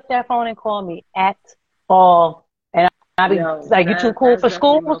not pick up that phone and call me at all. And I'll be like, you too cool for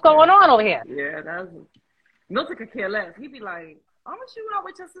school? What's going on over here? Yeah, Milton could care less. He'd be like, aren't you out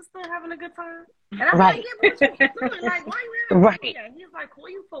with your sister having a good time? And I'm like, yeah, but what you doing? Like, why you out here? He's like, call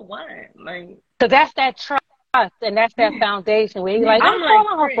you for what? Like, so that's that trust, and that's that foundation where he's like, I'm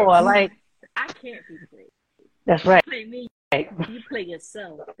calling her for. Like, I can't be played. That's right. You play me. You play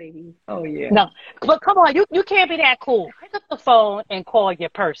yourself, baby. Oh, yeah. No, but come on, you can't be that cool. Pick up the phone and call your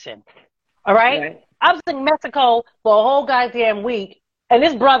person. All right? I was in Mexico for a whole goddamn week, and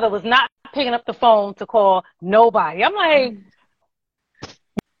this brother was not picking up the phone to call nobody. I'm like,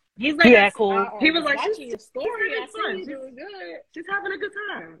 he's like, yeah, cool. He was like, watching your story. I see you doing good. She's having a good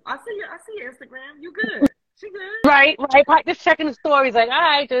time. I see your Instagram. You good. She good. Right. Just checking the stories. Like, all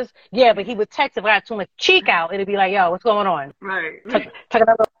right, but he would text if I got too much cheek out. It'd be like, yo, what's going on? Right. Tuck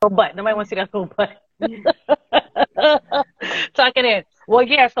another little butt. Nobody wants to see that little butt. Tuck it in. Well,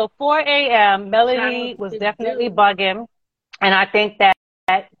 yeah, so 4 a.m., Melanie was definitely bugging. And I think that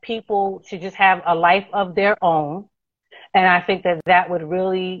people should just have a life of their own. And I think that would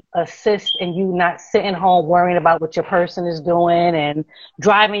really assist in you not sitting home worrying about what your person is doing and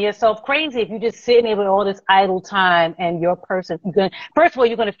driving yourself crazy. If you're just sitting there with all this idle time and your person, first of all,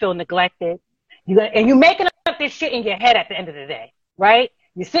 you're going to feel neglected. And you're making up this shit in your head at the end of the day, right?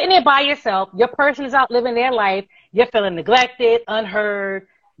 You're sitting there by yourself. Your person is out living their life. You're feeling neglected, unheard,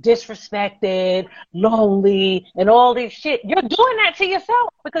 disrespected, lonely, and all this shit. You're doing that to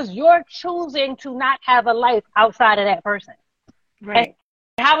yourself because you're choosing to not have a life outside of that person. Right.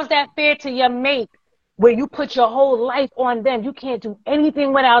 And how is that fair to your mate where you put your whole life on them? You can't do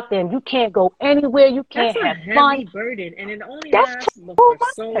anything without them. You can't go anywhere. You can't have fun. That's a heavy burden, and it only lasts for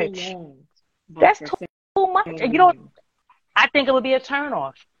so long. That's too much. And I think it would be a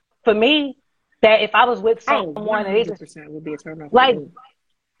turnoff for me that if I was with someone, 100% would be a turnoff.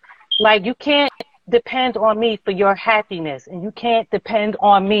 Like, you can't depend on me for your happiness, and you can't depend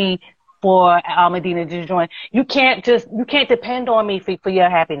on me for Almadina to join. You can't depend on me for your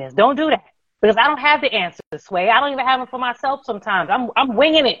happiness. Don't do that, because I don't have the answers, Sway. I don't even have them for myself sometimes. I'm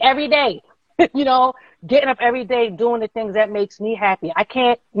winging it every day, getting up every day, doing the things that makes me happy. I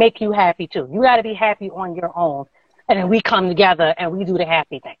can't make you happy too. You got to be happy on your own, and then we come together and we do the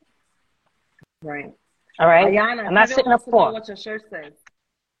happy thing. Right. All right. Ayana, I'm not sitting up for what your shirt says.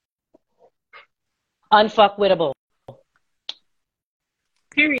 Unfuckwittable.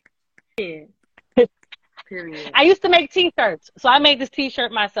 Period. Period. I used to make t-shirts, so I made this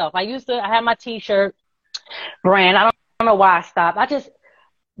t-shirt myself. I had my t-shirt brand. I don't know why I stopped.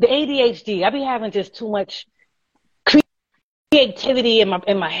 The ADHD. I be having just too much creativity in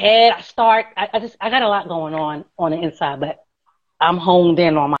my head. I got a lot going on the inside, but I'm honed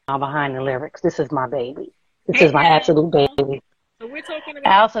in on my behind the lyrics. This is my baby. This is my absolute baby. So we're talking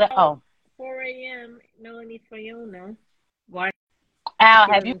about 4 a.m. Melanie Fiona. Why?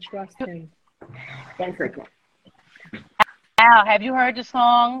 Al, have you trust him? Al, have you heard the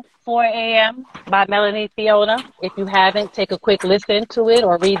song 4 a.m. by Melanie Fiona? If you haven't, take a quick listen to it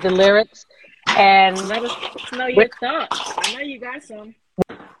or read the lyrics. And let us know your thoughts. I know you got some.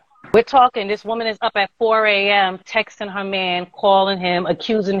 We're talking, this woman is up at 4 a.m. texting her man, calling him,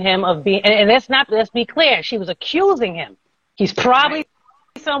 accusing him of being, and let's be clear, she was accusing him. He's probably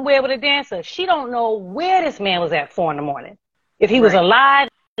somewhere with a dancer. She don't know where this man was at 4 a.m. If he was alive,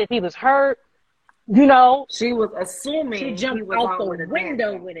 if he was hurt, She was assuming she jumped out the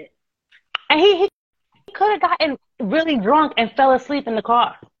window with it. And he could have gotten really drunk and fell asleep in the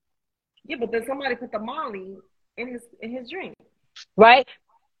car. Yeah, but then somebody put the Molly in his drink. Right?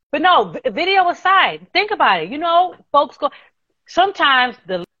 But no, video aside, think about it. You know, folks go, sometimes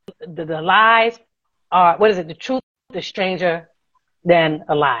the lies are, what is it? The truth is stranger than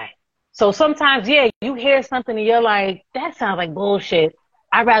a lie. So sometimes, yeah, you hear something and you're like, that sounds like bullshit.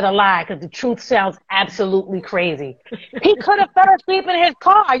 I'd rather lie because the truth sounds absolutely crazy. He could have fell asleep in his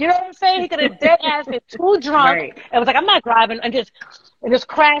car. You know what I'm saying? He could have dead ass been too drunk and was like, I'm not driving, and just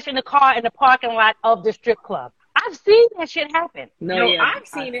crashed in the car in the parking lot of the strip club. I've seen that shit happen. No, yeah, I've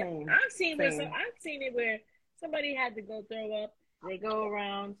seen it. I've seen it where somebody had to go throw up. They go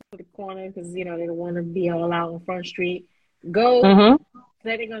around to the corner because they don't want to be all out on Front Street. Go.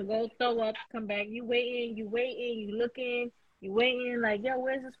 Say they're gonna go throw up, come back. You waiting, you looking, you waiting. Like, yo,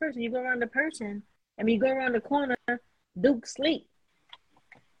 where's this person? You go around the person. I mean, you go around the corner. Duke sleep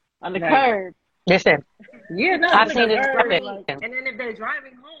on the curb. Listen, yeah, no, I've seen it. And then if they're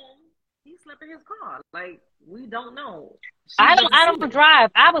driving home, he slept in his car. Like, we don't know. I don't drive.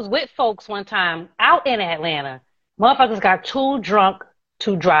 I was with folks one time out in Atlanta. Motherfuckers got too drunk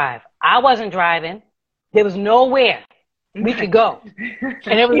to drive. I wasn't driving. There was nowhere we could go.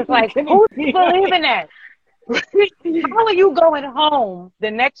 And it was just like, who's believing that? How are you going home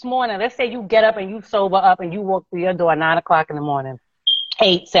the next morning? Let's say you get up and you sober up and you walk through your door at 9 o'clock in the morning,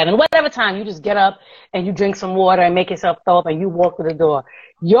 8, 7, whatever time. You just get up and you drink some water and make yourself throw up and you walk through the door.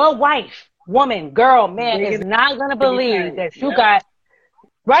 Your wife, woman, girl, man is not going to believe that you got,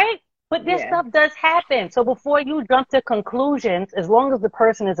 right? But this stuff does happen. So before you jump to conclusions, as long as the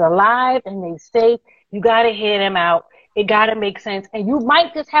person is alive and they safe, you got to hear them out. It got to make sense. And you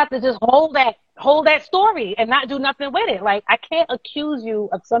might just have to just hold that story and not do nothing with it. Like, I can't accuse you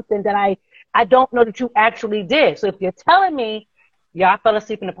of something that I don't know that you actually did. So if you're telling me, I fell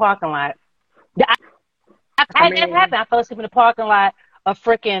asleep in the parking lot. I've had that happen. I fell asleep in the parking lot of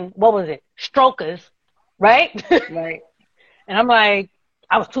freaking, what was it? Strokers, right? Right. And I'm like,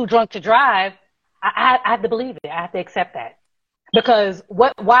 I was too drunk to drive. I have to believe it. I have to accept that. Because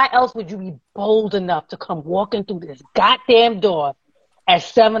why else would you be bold enough to come walking through this goddamn door at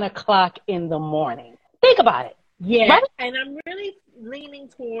 7 o'clock in the morning? Think about it. Yeah. Right? And I'm really leaning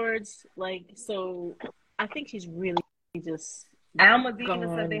towards, so I think she's really just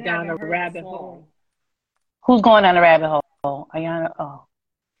Almadina said they down a rabbit hole. Who's going down the rabbit hole? Ayana? Oh.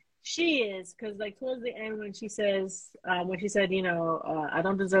 She is, because towards the end when she said, I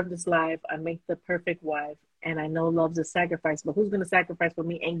don't deserve this life. I make the perfect wife. And I know love's a sacrifice, but who's going to sacrifice for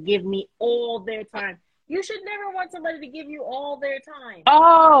me and give me all their time? You should never want somebody to give you all their time.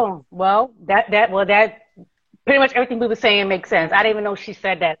 Oh, well, that pretty much everything we were saying makes sense. I didn't even know she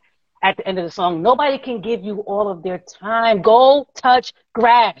said that at the end of the song. Nobody can give you all of their time. Go touch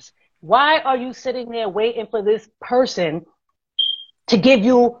grass. Why are you sitting there waiting for this person to give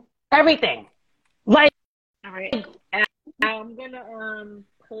you everything? Like, all right. I'm going to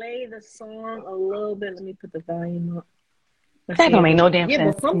play the song a little bit. Let me put the volume up. That don't make no damn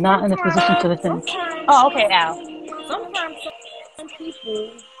sense. Not in a position to listen. Oh, okay, Al. Sometimes some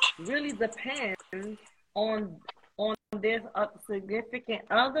people really depend on their significant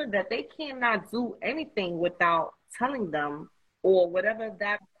other that they cannot do anything without telling them or whatever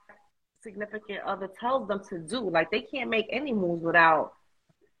that significant other tells them to do. Like, they can't make any moves without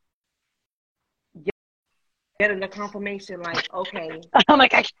getting the confirmation, like, okay. I'm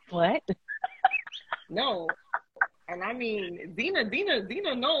like, what? No. And I mean, Dina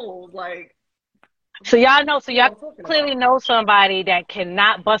knows, like. So y'all clearly know somebody that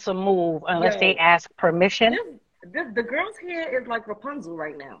cannot bust a move unless they ask permission. The girl's hair is like Rapunzel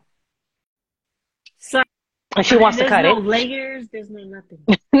right now. So, and she wants to cut it. There's no layers. There's no nothing.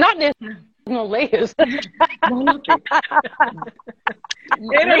 There's no layers. No nothing.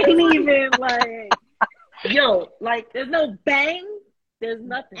 It ain't even like. Yo, like, there's no bang. There's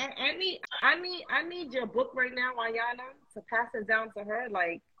nothing. And I need your book right now, Ayana, to pass it down to her.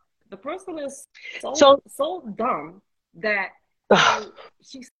 Like, the person is so dumb that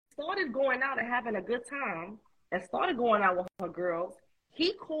she started going out and having a good time and started going out with her girls.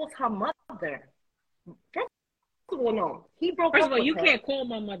 He calls her mother. First of all, no. He broke up with her. First of all, you can't call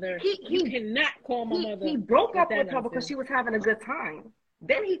my mother. You cannot call my mother. He broke up with her because she was having a good time.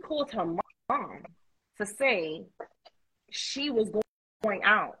 Then he called her mom to say she was going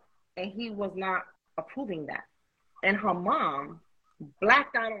out and he was not approving that. And her mom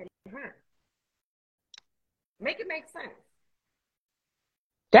blacked out on her. Make it make sense.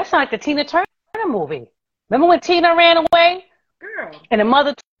 That's like the Tina Turner movie. Remember when Tina ran away? Girl. And the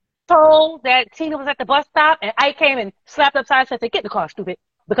mother told that Tina was at the bus stop and Ike came and slapped upside and said, get in the car, stupid.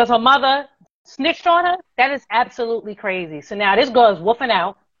 Because her mother snitched on her, that is absolutely crazy. So now this girl is woofing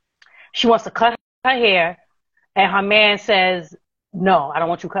out. She wants to cut her hair, and her man says, "No, I don't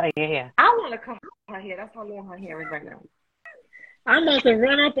want you cutting your hair." I want to cut her hair. That's how long her hair is right now. I'm about to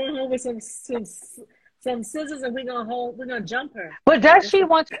run up on her with some scissors, and we're gonna jump her. But does she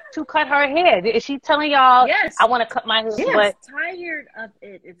want to cut her hair? Is she telling y'all, yes, I want to cut my hair? She's but tired of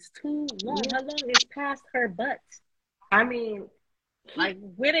it. It's too long. How long is past her butt? I mean, like,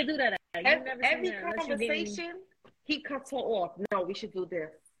 where they do that at? Every conversation, he cuts her off. No, we should do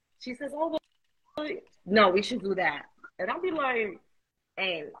this. She says, "Oh, well, no, we should do that." And I'll be like,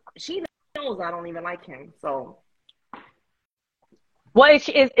 and she knows I don't even like him. So, what is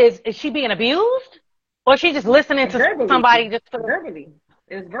she being abused, or is she just listening to verbally, somebody just verbally?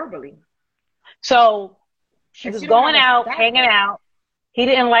 It's verbally. So she was going out, hanging out. He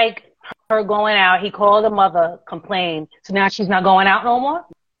didn't like her going out. He called the mother, complained. So now she's not going out no more?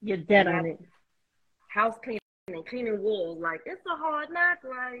 You're dead on it. House cleaning, cleaning walls. Like, it's a hard knock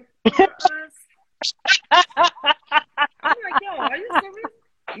life for us. I'm like, yo, are you serious?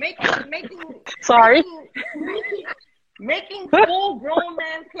 Making full grown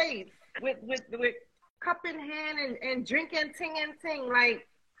man plates with cup in hand and drinking ting and ting. Like,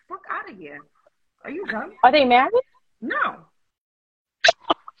 fuck out of here. Are you dumb? Are they married? No.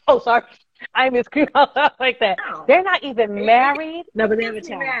 Oh, sorry. I miscrew out loud like that. No. They're not even married. No, but they have a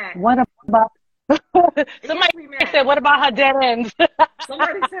child. What about? Somebody said, "What about her dead ends?"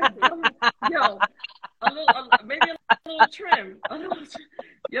 Somebody said, "Yo, maybe a little trim."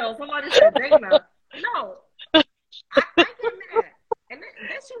 Yo, somebody said, "Dana." No, I get mad, and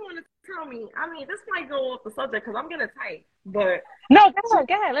then she wanted to tell me. I mean, this might go off the subject because I'm gonna type, but no, go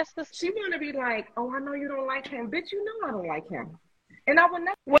ahead. Let's just. She want to be like, "Oh, I know you don't like him, bitch. You know I don't like him." And I would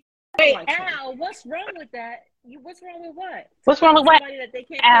never. Wait, Al, what's wrong with that? What's wrong with what? What's wrong with what? Somebody that they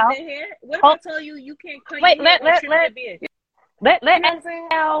can't cut their hair? What if I tell you can't cut your hair or trim your beard?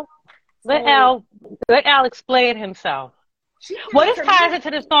 Let Al explain himself. Well, this ties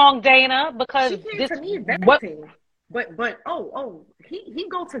into the song, Dana, because this to me but he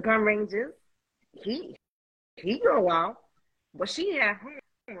go to gun ranges. He go out, but she at home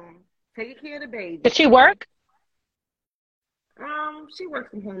taking care of the baby. Did she work? She works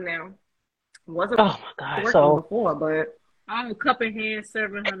from home now. Oh my God! So before, but I'm cupping hands,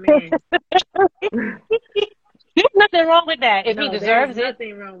 serving her man. There's nothing wrong with that. If he deserves it,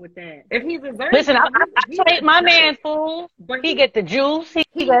 nothing wrong with that. If he deserves it, listen, I take my man fool. He get the juice.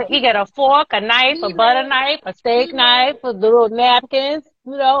 He get a fork, a knife, a butter knife, a steak knife, a little napkins.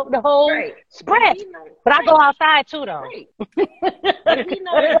 You know, the whole spread. But I go outside too, though. Right. But he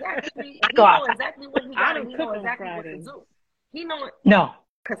knows exactly. He knows exactly what he got. He knows exactly what to do. He knows. No.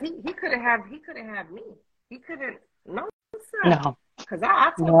 Because he couldn't have me. He couldn't. No, sir. No. Because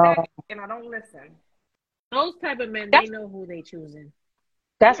I talk back and I don't listen. Those type of men, they know who they choosing.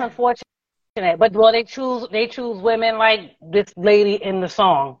 That's unfortunate. But they choose women like this lady in the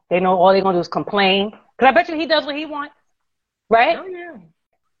song. They know all they're gonna do is complain. Because I bet you he does what he wants, right? Oh yeah.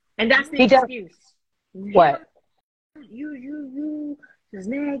 And that's the excuse. What? You just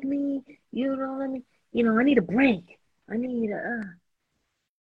nag me. You don't let me. I need a break. I need a.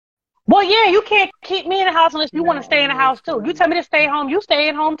 Well, yeah, you can't keep me in the house unless you want to stay in the house too. You tell me to stay home, you stay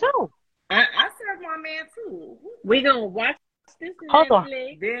at home too. I serve my man too. We gonna watch this. Hold on.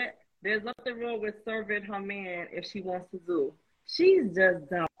 There's nothing wrong with serving her man if she wants to do. She's just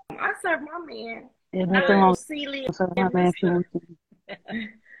dumb. I serve my man. There's nothing wrong with serving my man if she wants to.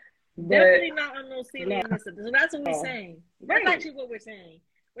 Definitely not on no Celia. So that's what we're saying. That's actually what we're saying.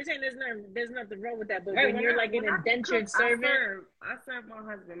 We're saying there's nothing wrong with that, but when you're like an indentured servant. I serve my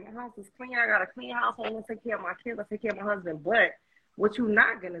husband. My house is clean. I got a clean house. I want to take care of my kids. I take care of my husband. But what you're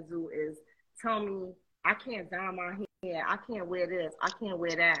not going to do is tell me I can't dye my hair. I can't wear this. I can't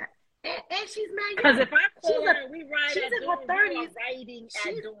wear that. And she's mad. Because if I call her, we ride she's at in her 30s. Riding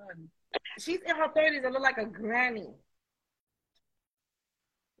at dawn. She's in her 30s and look like a granny.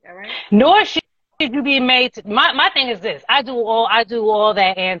 All right? Nor should you be made to, my thing is this. I do all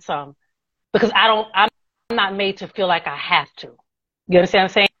that and some. Because I'm not made to feel like I have to. You understand what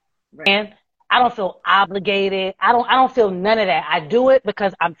I'm saying? Right. I don't feel obligated. I don't feel none of that. I do it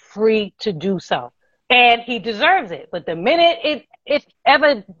because I'm free to do so. And he deserves it. But the minute it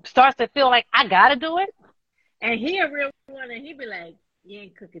ever starts to feel like I gotta do it. And he a real one and he be like, you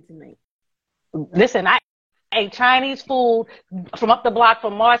ain't cooking tonight. Listen, I ate Chinese food from up the block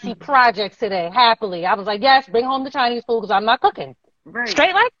from Marcy Projects today, happily. I was like, yes, bring home the Chinese food because I'm not cooking. Right.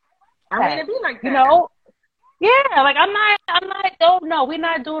 Straight like that. I mean, it be like that. You know? Yeah, like I'm not, oh no, we're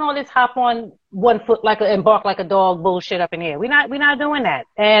not doing all this hop on one foot and bark like a dog bullshit up in here. We're not doing that.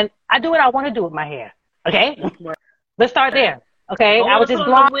 And I do what I want to do with my hair. Okay? Right. Let's start there. Okay? I was just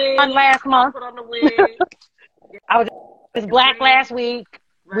blonde last month. Put on the wig. I was just black last week.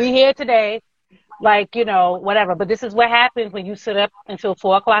 Right. We here today. Like, you know, whatever. But this is what happens when you sit up until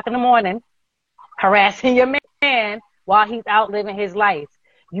 4 o'clock in the morning harassing your man while he's out living his life.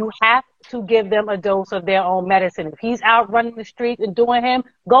 You have to give them a dose of their own medicine. If he's out running the streets and doing him,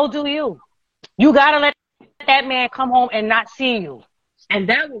 go do you. You got to let that man come home and not see you. And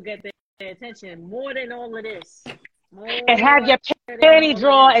that will get their attention more than all of this. And have your panty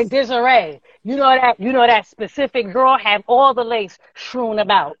drawer in disarray. You know that specific drawer have all the lace strewn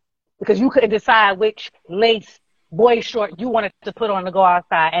about because you couldn't decide which lace boy short you wanted to put on to go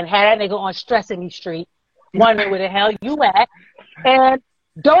outside, and had that nigga on Stressing Street wondering where the hell you at, and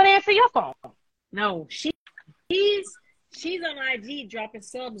don't answer your phone. No, she's on IG dropping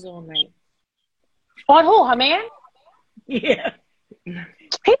subs all night. On who? Her man? Yeah.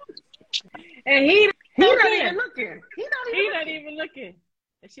 And he's not even looking. He's not even looking.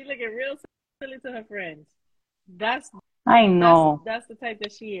 And she looking real silly to her friends. I know. That's the type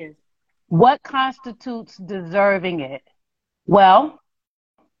that she is. What constitutes deserving it? Well,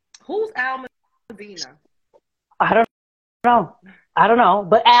 who's Al Medina? I don't know.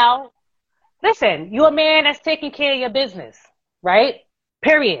 But Al, listen, you're a man that's taking care of your business, right?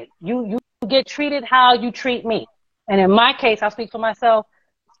 Period. You get treated how you treat me. And in my case, I'll speak for myself.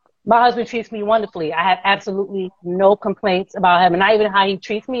 My husband treats me wonderfully. I have absolutely no complaints about him, and not even how he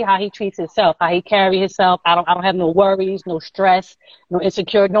treats me, how he treats himself, how he carries himself. I don't have no worries, no stress, no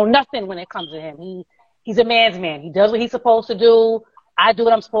insecurity, no nothing when it comes to him. He's a man's man. He does what he's supposed to do. I do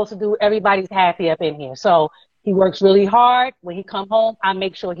what I'm supposed to do. Everybody's happy up in here. So he works really hard. When he come home, I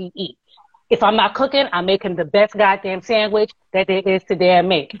make sure he eats. If I'm not cooking, I make him the best goddamn sandwich that there is to damn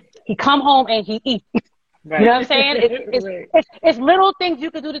make. He come home and he eats. Right. You know what I'm saying? It's little things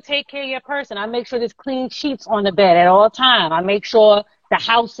you can do to take care of your person. I make sure there's clean sheets on the bed at all times. I make sure the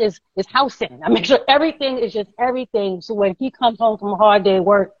house is housing. I make sure everything is just everything. So when he comes home from a hard day of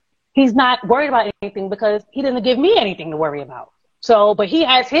work, he's not worried about anything because he doesn't give me anything to worry about. So, but he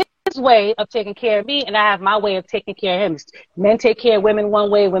has his way of taking care of me, and I have my way of taking care of him. Men take care of women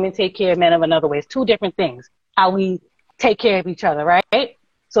one way, women take care of men of another way. It's two different things, how we take care of each other, right?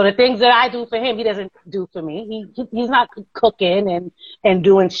 So the things that I do for him, he doesn't do for me. He's not cooking and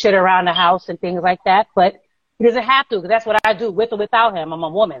doing shit around the house and things like that, but he doesn't have to, because that's what I do with or without him. I'm a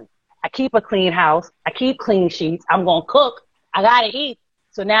woman. I keep a clean house. I keep clean sheets. I'm going to cook. I got to eat.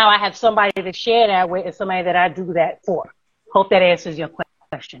 So now I have somebody to share that with and somebody that I do that for. Hope that answers your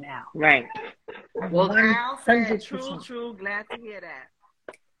question, Al. Right. Well, Al said, true. Glad to hear that.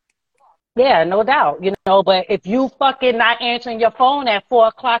 Yeah, no doubt, you know, but if you fucking not answering your phone at 4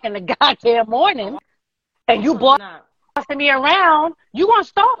 o'clock in the goddamn morning and you bossing me around, you going to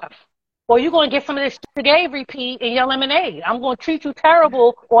starve. Or you going to get some of this today repeat in your lemonade. I'm going to treat you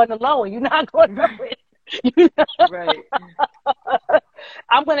terrible on the low and you're not going to know it. Right.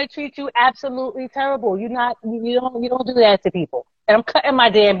 I'm going to treat you absolutely terrible. You don't do that to people. And I'm cutting my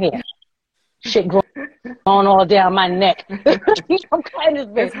damn hair. Shit growing all down my neck. I'm cutting this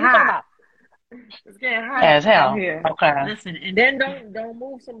bitch. It's hot. It's getting hot as hell. Here. Okay. Listen, and then don't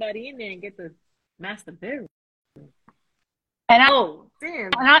move somebody in there and get the master bedroom. And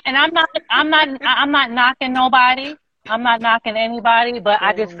I'm not knocking nobody. I'm not knocking anybody, but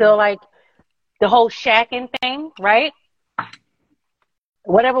I just feel like the whole shacking thing, right?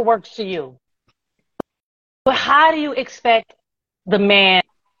 Whatever works for you. But how do you expect the man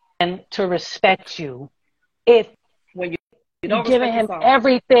to respect you if when you're giving him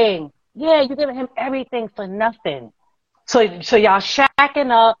everything? Yeah, you're giving him everything for nothing. So y'all shacking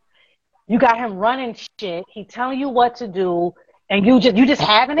up. You got him running shit. He telling you what to do, and you just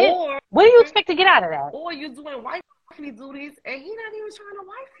having it. What do you expect to get out of that? Or you doing wifey duties, and he not even trying to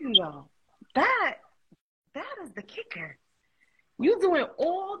wife you though. That is the kicker. You doing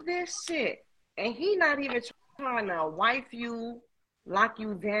all this shit, and he not even trying to wife you, lock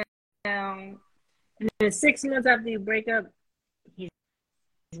you down. And then 6 months after you break up, he's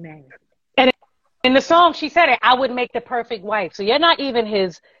married. And in the song, she said it. I would make the perfect wife. So you're not even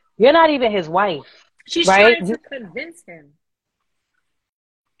his wife. She's right? trying to convince him.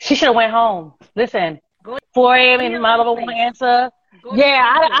 She should have went home. Listen, 4 a.m. and my little won't answer. Yeah,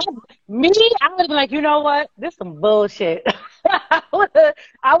 I would have been like, you know what? This is some bullshit. I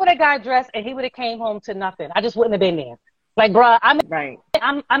would have got dressed and he would have came home to nothing. I just wouldn't have been there. Like, bruh, I'm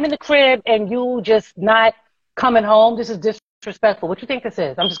in the crib and you just not coming home. This is disrespectful. What you think this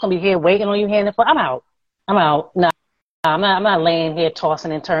is? I'm just gonna be here waiting on you here in the phone. I'm out. No, I'm not laying here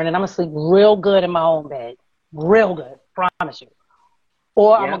tossing and turning. I'm gonna sleep real good in my own bed. Real good. Promise you.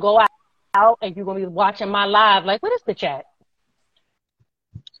 Or I'm gonna go out and you're gonna be watching my live. Like, what is the chat?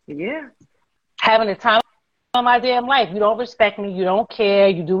 Yeah. Having the time of my damn life. You don't respect me. You don't care.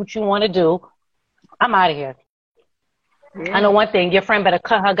 You do what you want to do. I'm out of here. Yeah. I know one thing. Your friend better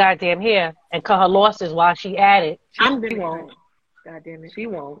cut her goddamn hair and cut her losses while she at it. She won't. God damn it. She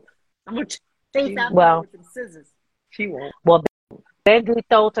won't. I'm gonna chase out with some scissors. She won't. Well,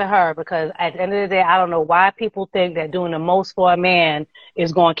 bendito to her, because at the end of the day, I don't know why people think that doing the most for a man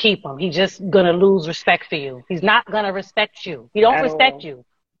is going to keep him. He's just going to lose respect for you. He's not going to respect you. He don't respect you.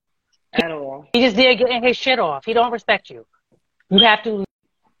 At all. He just there getting his shit off. He don't respect you. You have to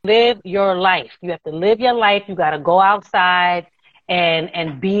live your life. You have to live your life. You got to go outside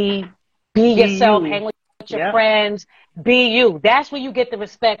and be yourself, hang with your friends, be you. That's where you get the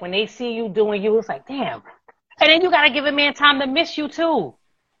respect. When they see you doing you, it's like, damn. And then you got to give a man time to miss you, too.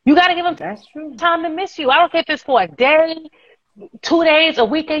 You got to give him time to miss you. I don't care if it's for a day, 2 days, a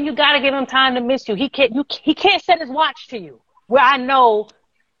weekend. You got to give him time to miss you. He can't set his watch to you, where I know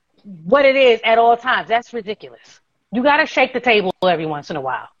what it is at all times. That's ridiculous. You got to shake the table every once in a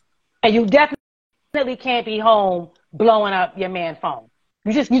while. And you definitely can't be home blowing up your man's phone.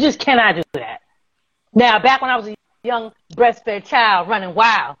 You just cannot do that. Now, back when I was a young breastfed child running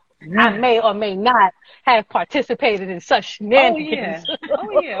wild, I may or may not have participated in such shenanigans.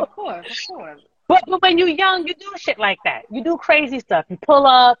 Oh yeah, of course. But when you're young, you do shit like that. You do crazy stuff. You pull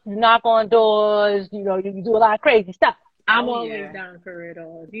up, you knock on doors, you do a lot of crazy stuff. I'm always down for it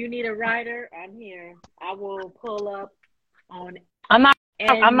all. If you need a rider, I'm here. I will pull up on. I'm not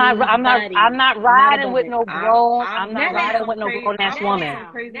riding with no grown. I'm not riding with no grown ass woman.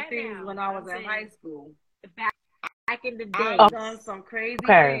 Crazy things when I was in high school. Back in the day, I've done some crazy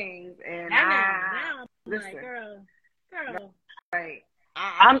things, and now listen, like, girl. Right.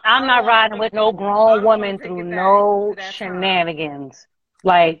 I'm not riding with no grown woman through no shenanigans.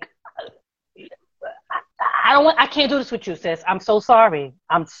 Like, I can't do this with you, sis. I'm so sorry.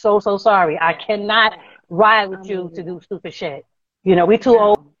 I'm so sorry. I cannot ride with you to do stupid shit. We too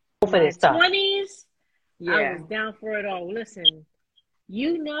old for this stuff. 20s, I was down for it all. Listen,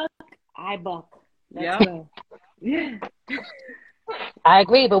 you knock, I buck. Let's go. Yeah. I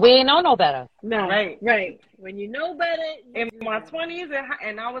agree, but we ain't know no better. No, right. When you know better. In my 20s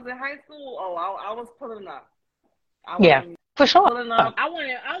and I was in high school, I was pulling up. For sure. Pulling up. I want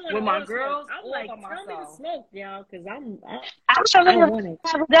with my girls. I'm like, tell me to smoke, y'all, because I'm trying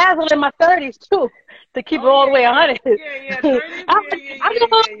to dazzle in my 30s too, to keep it all the way 100. Yeah. 30s,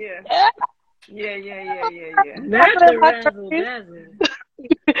 yeah. Not the razzle dazzle.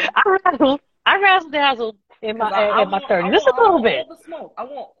 I razzle dazzle in my 30s, just a little bit. All the smoke. I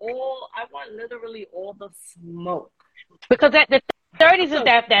want literally all the smoke. Because the 30s is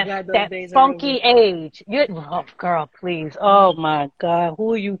that funky age. Girl, please. Oh my God,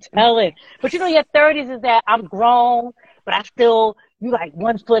 who are you telling? But your 30s is that I'm grown, but I still, you like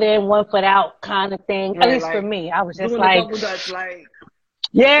 1 foot in, 1 foot out kind of thing. Right, at least for me, I was just like,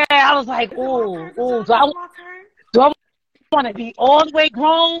 yeah, I was like, ooh, do I want to be all the way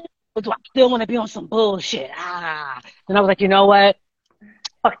grown? Or do I still want to be on some bullshit? And I was like, you know what?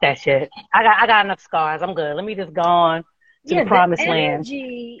 Fuck that shit. I got enough scars. I'm good. Let me just go on to the promised land.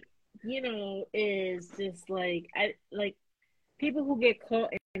 Energy, is just like people who get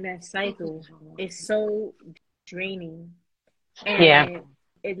caught in that cycle is so draining. And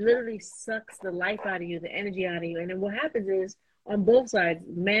it literally sucks the life out of you, the energy out of you. And then what happens is on both sides,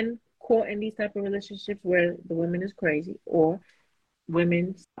 men caught in these type of relationships where the woman is crazy, or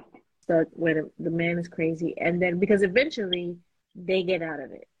women stuck where the man is crazy, and then because eventually they get out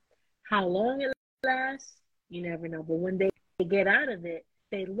of it. How long it lasts, you never know. But when they get out of it,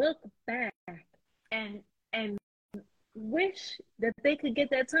 they look back and wish that they could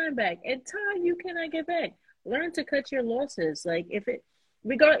get that time back. And time you cannot get back. Learn to cut your losses. Like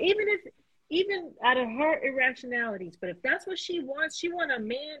even out of her irrationalities, but if that's what she wants a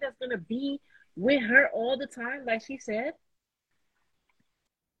man that's gonna be with her all the time, like she said.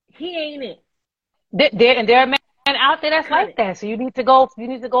 He ain't it. There are men out there that's like that. So you need to go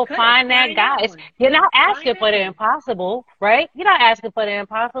find that guy. You're not asking for the impossible, right? You're not asking for the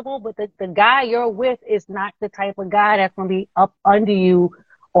impossible, but the guy you're with is not the type of guy that's gonna be up under you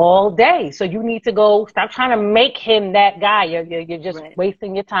all day. So you need to go stop trying to make him that guy. You're just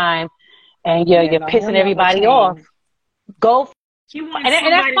wasting your time, and you're pissing everybody off. Go. And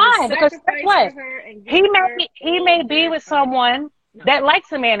that's fine, because guess what? He may be with someone that likes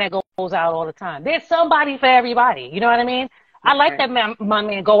a man that goes out all the time. There's somebody for everybody. You know what I mean? I like that my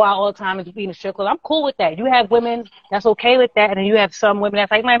man go out all the time and be in the strip club. I'm cool with that. You have women that's okay with that, and then you have some women that's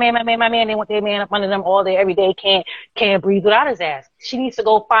like, my man. They want their man up under them all day, every day. Can't breathe without his ass. She needs to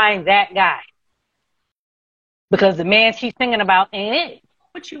go find that guy because the man she's thinking about ain't it.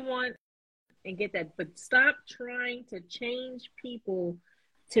 What you want and get that, but stop trying to change people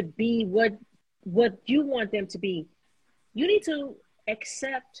to be what you want them to be. You need to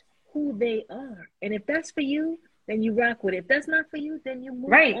accept who they are, and if that's for you, then you rock with it. If that's not for you, then you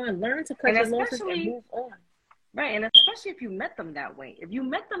move on. Learn to cut your losses and move on. Right, and especially if you met them that way. If you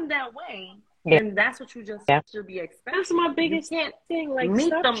met them that way, then that's what you just should be expecting. That's my biggest thing. Like, meet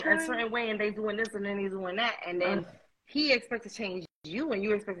them a certain way, and they doing this, and then he's doing that, and then he expects to change you, and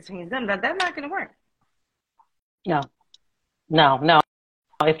you expect to change them. That's not going to work. No.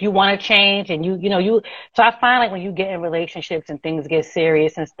 If you want to change and so I find like when you get in relationships and things get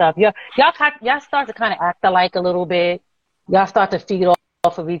serious and stuff, y'all start to kind of act alike a little bit. Y'all start to feed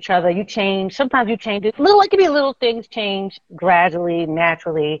off of each other. You change. Sometimes you change it. It can be little things change gradually,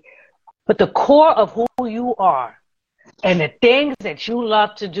 naturally. But the core of who you are and the things that you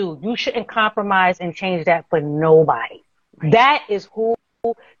love to do, you shouldn't compromise and change that for nobody. Right. That is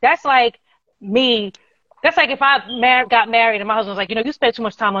that's like me. That's like if I got married and my husband was like, you spend too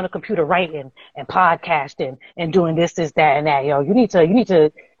much time on the computer writing and podcasting and doing this, that, and that. You need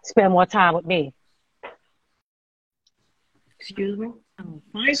to spend more time with me. Excuse me?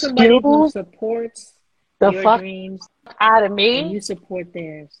 Find somebody who supports your dreams out of me. And you support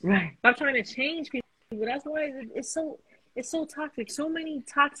theirs. Right. I'm trying to change people. That's why it's so toxic. So many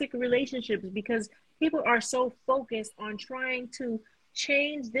toxic relationships because people are so focused on trying to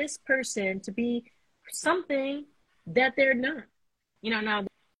change this person to be something that they're not. Now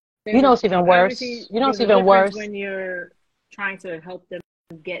it's even worse. It's even worse when you're trying to help them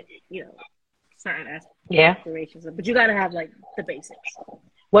get, certain aspirations. But you got to have like the basics.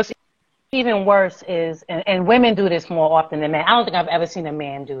 What's even worse is, and women do this more often than men. I don't think I've ever seen a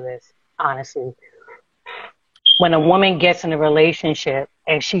man do this, honestly. When a woman gets in a relationship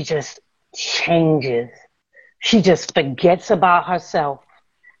and she just changes, she just forgets about herself.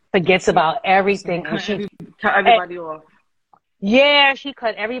 Forgets about everything. She cut everybody off. Yeah, she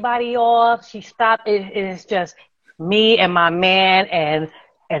cut everybody off. She stopped. It's just me and my man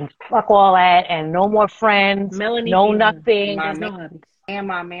and fuck all that and no more friends. Melanie no Fiona. nothing. My man.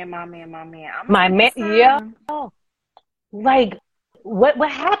 Yeah. Like,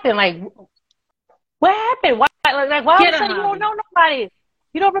 what happened? Like, what happened? Why all of a sudden you don't know nobody?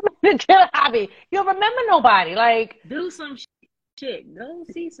 You don't remember get a hobby. You don't remember nobody. Like, do some shit. Go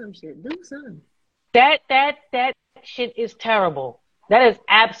see some shit. Do some. That shit is terrible. That is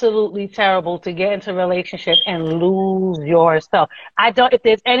absolutely terrible to get into a relationship and lose yourself. If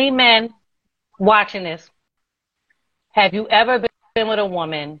there's any men watching this, have you ever been with a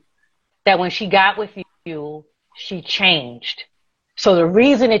woman that when she got with you, she changed? So the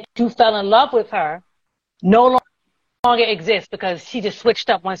reason that you fell in love with her no longer exists because she just switched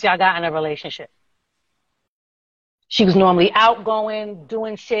up once y'all got in a relationship. She was normally outgoing,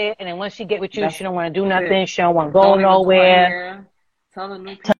 doing shit, and then once she get with you, she don't want to do nothing. She don't want to go nowhere. Tell the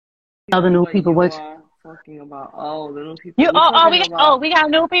new people. Tell the new people what talking about. Oh, the new people. We got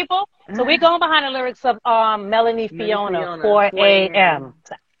new people. So we're going behind the lyrics of Melanie Fiona, 4 a.m.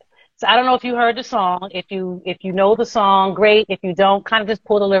 So I don't know if you heard the song. If you know the song, great. If you don't, kind of just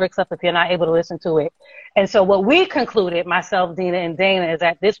pull the lyrics up if you're not able to listen to it. And so what we concluded, myself, Dina, and Dana, is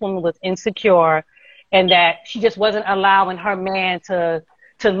that this woman was insecure and that she just wasn't allowing her man to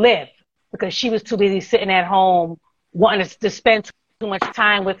live because she was too busy sitting at home wanting to spend too much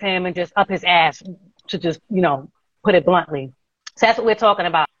time with him and just up his ass, to just, put it bluntly. So that's what we're talking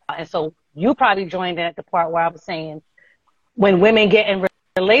about. And so you probably joined in at the part where I was saying when women get in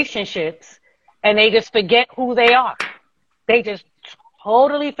relationships and they just forget who they are. They just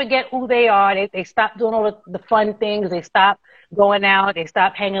totally forget who they are. They stop doing all the fun things. They stop going out. They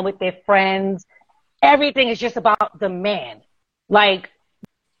stop hanging with their friends. Everything is just about the man. Like,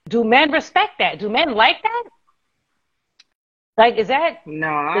 do men respect that? Do men like that? Like, is that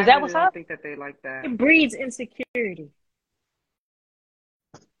what's up? I don't think that they like that. It breeds insecurity.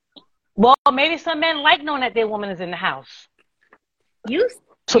 Well, maybe some men like knowing that their woman is in the house.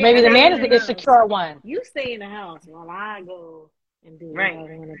 So Yeah, maybe the man is the insecure one. You stay in the house while I go and do what I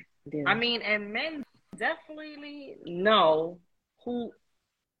want to do. I mean, and men definitely know who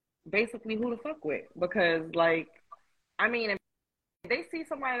to fuck with. Because, like, I mean, if they see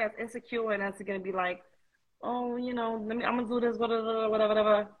somebody that's insecure and that's going to be like, oh, I'm going to do this,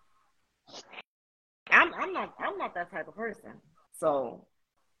 whatever. I'm not that type of person. So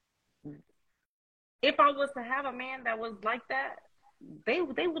if I was to have a man that was like that, they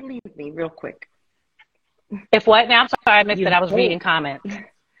would leave me real quick. If what? Now, I'm sorry, I missed it. I was reading comments.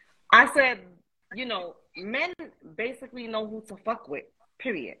 I said, you know, men basically know who to fuck with,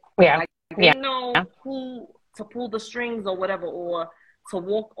 period. Yeah. Like, they know who to pull the strings or whatever, or to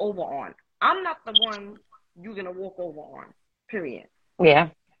walk over on. I'm not the one you're going to walk over on, period. Yeah.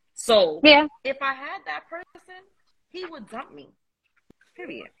 So, if I had that person, he would dump me,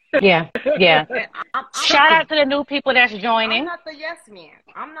 period. Yeah. Yeah. Shout out to the new people that's joining. I'm not the yes man.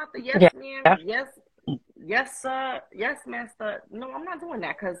 I'm not the yes man. Yes, sir. Yes, master. No, I'm not doing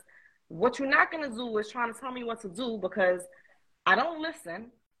that, because what you're not going to do is trying to tell me what to do, because I don't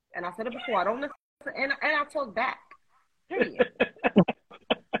listen. And I said it before, I don't listen, and I talk back. Period.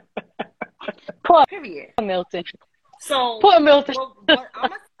 Poor Milton. So, poor Milton. But I'm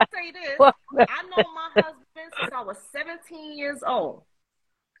going to say this. I know my husband since I was 17 years old.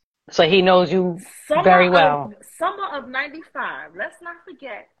 So he knows you very well. Summer of 95. Let's not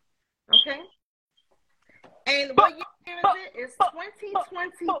forget. Okay? And what year is it? It's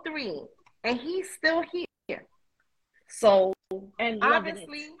 2023. And he's still here. So, and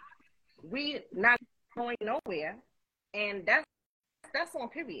obviously, we not going nowhere. And that's on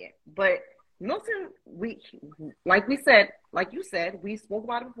period. But Milton, like you said, we spoke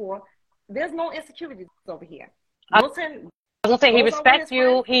about it before. There's no insecurities over here. Milton, I was gonna say he respects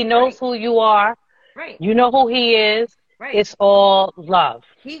you. He knows who you are. Right. You know who he is. Right. It's all love.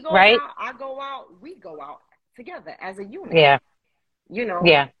 He goes right? out, I go out, we go out together as a unit. Yeah. You know.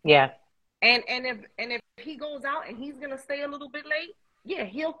 Yeah. Yeah. And if he goes out and he's gonna stay a little bit late, yeah,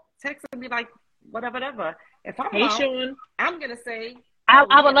 he'll text and be like, whatever. If I'm out, Sean. I'm gonna say.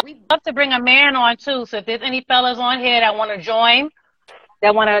 I would love to bring a man on too. So if there's any fellas on here that want to join,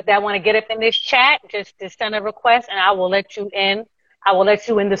 that want to get up in this chat, just send a request and I will let you in. I will let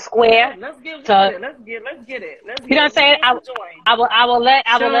you in the square. Let's get it. Let's get it. You know what I'm saying? I will let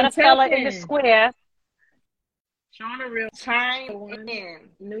a fella in the square. Shauna Real chime in.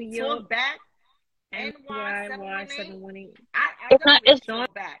 New York. Talk back. NY 718. It's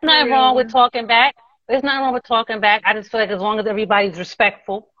nothing wrong with talking back. There's nothing wrong with talking back. I just feel like as long as everybody's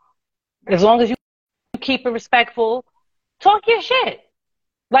respectful, as long as you keep it respectful, talk your shit.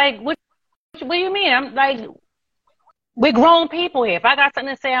 Like, what do you mean? I'm like, we're grown people here. If I got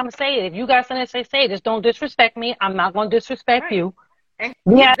something to say, I'm going to say it. If you got something to say, say it. Just don't disrespect me. I'm not going to disrespect you. And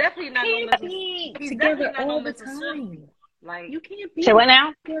he's definitely not going to be together all the time. Like, you can't be what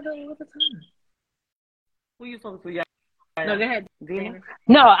now? together all the time. Who you talking to? Yeah. No, go ahead.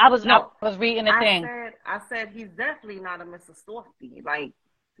 No, I was reading the thing. I said he's definitely not a Mr. Softy. Like,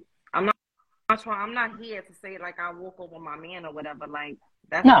 I'm not here to say like I walk over my man or whatever. Like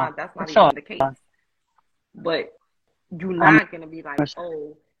that's not even the case. But you're not gonna be like,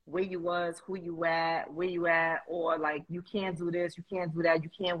 oh, where you was, who you at, where you at, or like you can't do this, you can't do that, you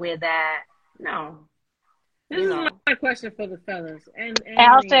can't wear that. No. This is my question for the fellas. And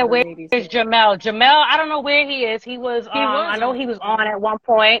Al said, where's Jamel? Jamel, I don't know where he is. I know he was on at one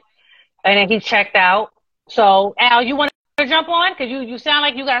point, and then he checked out. So, Al, you want to jump on? Because you sound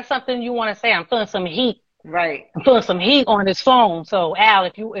like you got something you want to say. I'm feeling some heat. Right. I'm feeling some heat on his phone. So, Al,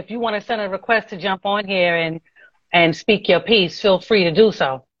 if you want to send a request to jump on here and speak your piece, feel free to do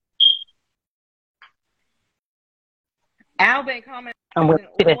so. Al been commenting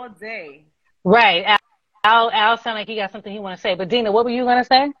all day. Right. Al sound like he got something he want to say. But Dina, what were you gonna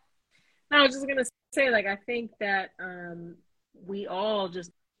say? No, I was just gonna say, like, I think that we all just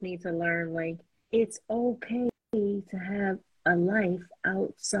need to learn, like, it's okay to have a life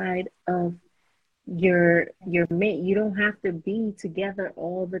outside of your mate. You don't have to be together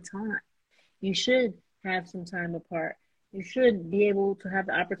all the time. You should have some time apart. You should be able to have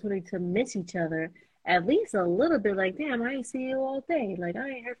the opportunity to miss each other at least a little bit. Like, damn, I ain't see you all day. Like, I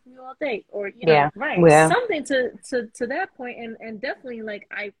ain't heard from you all day. Or, you know, something to that point. And definitely, like,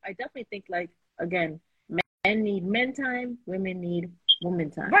 I definitely think, like, again, men need men time, women need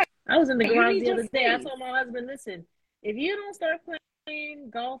woman time. Right. I was in the garage the other day. I told my husband, listen, if you don't start playing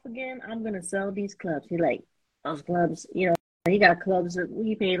golf again, I'm going to sell these clubs. He's like, those clubs, you know, he got clubs that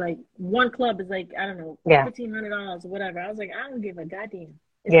we pay, like, one club is like, I don't know, $1,500 or whatever. I was like, I don't give a goddamn.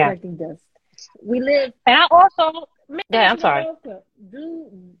 It's collecting dust. We live. And I also, I'm sorry.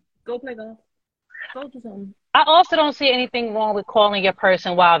 Go play golf. Go do something. I also don't see anything wrong with calling your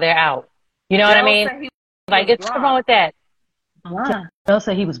person while they're out. You know what I mean? Like, it's nothing wrong with that. They'll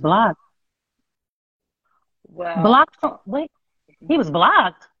say he was blocked. Well, blocked from, wait, he was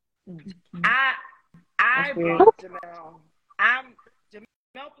blocked. I blocked Jamel.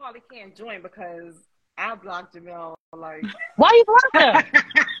 Jamel probably can't join because I blocked Jamel. Like, why you blocked her?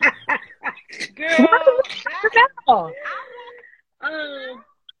 Girl,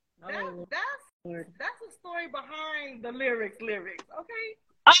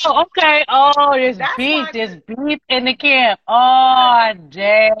 Oh, okay. Oh, there's beef in the camp. Oh,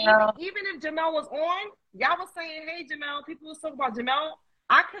 damn. Even if Jamel was on, y'all was saying, hey, Jamel, people was talking about Jamel.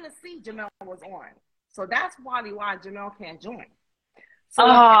 I couldn't see Jamel was on. So that's probably why Jamel can't join. So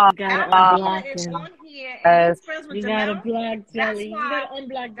Block is him. on here and he's friends with You Jamel. gotta block Jelly. You gotta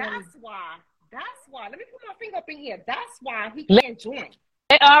unblock Jelly. That's why. Let me put my finger up in here. That's why he can't join.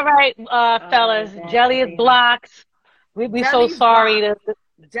 All right, fellas. Jelly is blocked. We so sorry to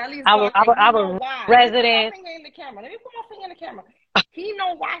Jelly's our resident. Let me put my finger in the camera. He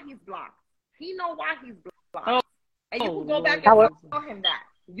know why he's blocked. He know why he's blocked. And you could go back and tell him that.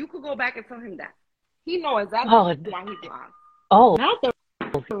 You could go back and tell him that. He know exactly why he's blocked. Oh, not the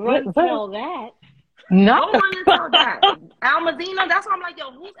run tell that. Not don't run and tell that. Al Medina. That's why I'm like,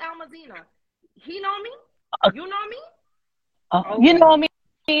 yo, who's Al Medina? He know me. You know me. Okay. You know me.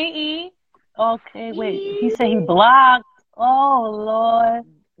 Okay, wait. He said he blocked. Oh Lord.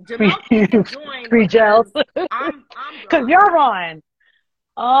 Free gels. I'm because you're on.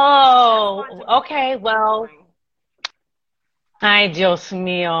 Oh, okay. Well, ay Dios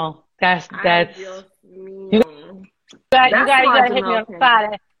mío. That's. You gotta hit me on the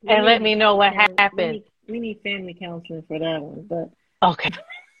side and let me know what happened. We need family counseling for that one, but okay.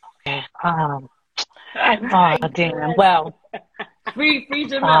 Oh damn. Well, free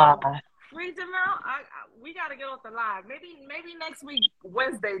Jamel. Free Jamel. We gotta get off the live. Maybe next week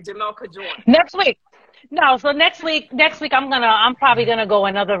Wednesday Jamel could join. Next week. No, so next week I'm probably gonna go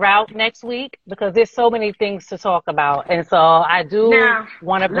another route next week because there's so many things to talk about, and so I do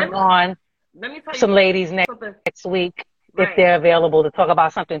want to bring on some ladies next week if they're available to talk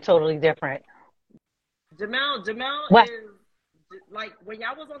about something totally different. Jamel what? is like when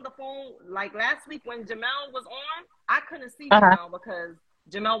y'all was on the phone like last week when Jamel was on, I couldn't see Jamel because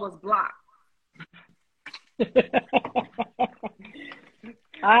Jamel was blocked.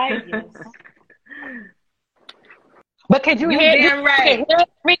 I guess. But could you hear? Right.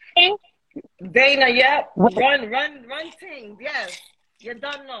 Everything? Dana, yep. Run things. Yes. You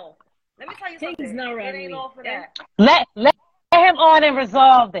don't know. Let me tell you something. Not right. It ain't all for that. Let him on and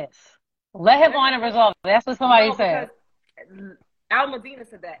resolve this. Let him on and resolve it. That's what somebody said. Al Medina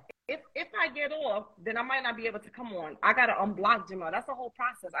said that. If I get off, then I might not be able to come on. I gotta unblock Jamel. That's the whole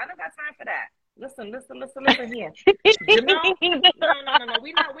process. I don't got time for that. Listen here. Jamel, no.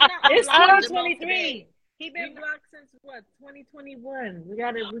 We not it's 2023. He been blocked since what? 2021. We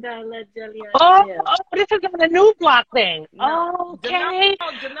gotta let Jelly out. Oh, this is a new block thing. No. Okay.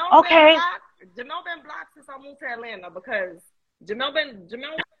 Jamel been blocked since I moved to Atlanta because Jamel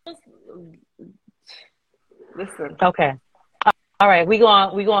was listen. Okay. All right, we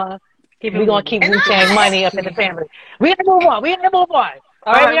gonna keep Wu-Tang money up in the family. We gotta move on.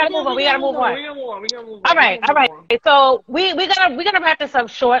 All right, we gotta move on. All right. So we're gonna wrap this up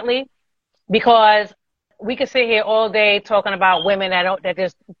shortly because we could sit here all day talking about women that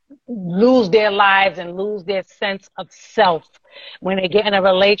just lose their lives and lose their sense of self when they get in a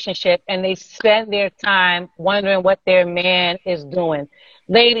relationship and they spend their time wondering what their man is doing.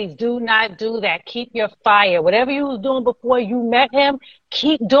 Ladies, do not do that. Keep your fire. Whatever you was doing before you met him,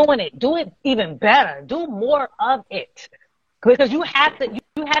 keep doing it. Do it even better. Do more of it. Because you have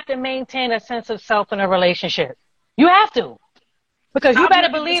to maintain a sense of self in a relationship. You have to. Because you better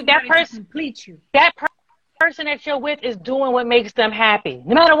believe that person person that you're with is doing what makes them happy.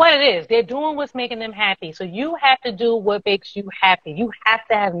 No matter what it is, they're doing what's making them happy. So you have to do what makes you happy. You have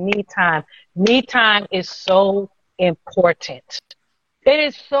to have me time. Me time is so important. It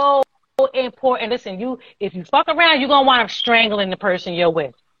is so important. Listen, if you fuck around, you're going to wind up strangling the person you're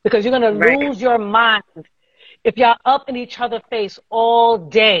with because you're going to lose your mind if y'all up in each other's face all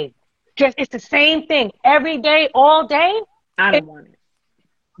day. It's the same thing every day, all day. I don't want it.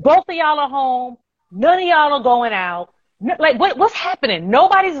 Both of y'all are home. None of y'all are going out. Like, what's happening?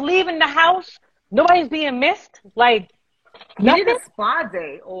 Nobody's leaving the house. Nobody's being missed. Like, you need a spa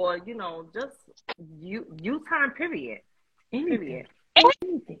day or, just you time, period. Period.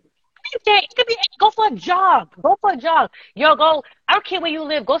 Anything. It could be, go for a jog. Yo, I don't care where you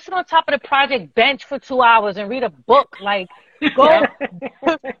live. Go sit on top of the project bench for 2 hours and read a book. Like, go.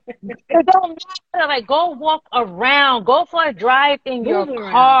 It don't matter. Like, go walk around. Go for a drive in your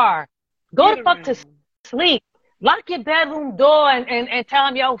car. Go the fuck to sleep. Lock your bedroom door and tell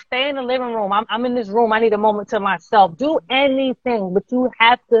them, yo, stay in the living room. I'm in this room. I need a moment to myself. Do anything, but you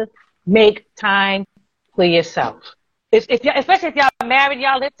have to make time for yourself. Especially if y'all married,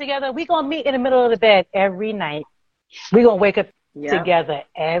 y'all live together, we going to meet in the middle of the bed every night. We going to wake up together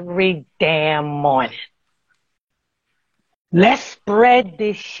every damn morning. Let's spread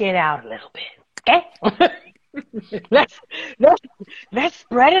this shit out a little bit, okay? let's let's let's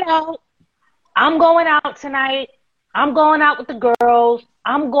spread it out. I'm going out tonight. I'm going out with the girls.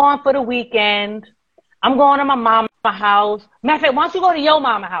 I'm going for the weekend. I'm going to my mama's house. Matter of fact, why don't you go to your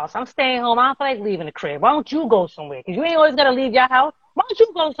mama's house? I'm staying home. I don't feel like leaving the crib. Why don't you go somewhere? Because you ain't always got to leave your house. Why don't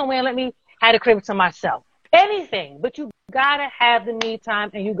you go somewhere and let me have the crib to myself? Anything. But you got to have the me time,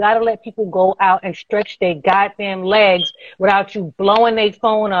 and you got to let people go out and stretch their goddamn legs without you blowing their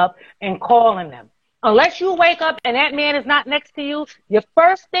phone up and calling them. Unless you wake up and that man is not next to you, your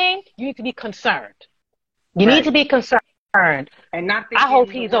first thing, you need to be concerned. You need to be concerned. And not I hope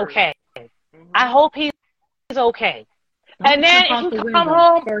he's okay. I hope he's okay. And then if you come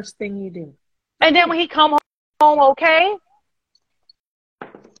home, first thing you do. And then when he come home okay,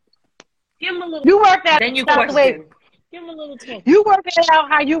 give him a little. You work that then you out the way. Give him a little talk. You work that out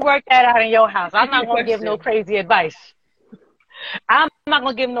how you work that out in your house. I'm not going to give no crazy advice. I'm not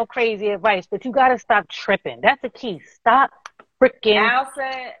going to give no crazy advice, but you got to stop tripping. That's the key. Stop freaking Al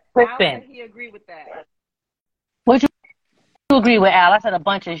said he agreed with that. What you agree with, Al? I said a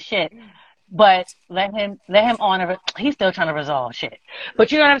bunch of shit. But let him honor it. He's still trying to resolve shit.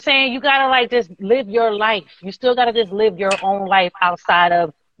 But you know what I'm saying? You gotta like just live your life. You still gotta just live your own life outside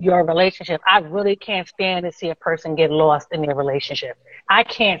of your relationship. I really can't stand to see a person get lost in their relationship. I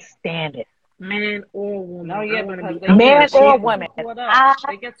can't stand it. Man or woman. Oh, yeah, man or woman. I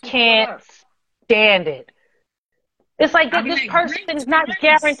can't stand it. It's like this person is not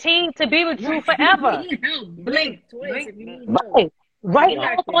guaranteed to be with you forever. Blink twice if you need help. Right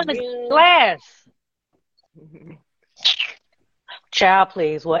up on the glass. Child,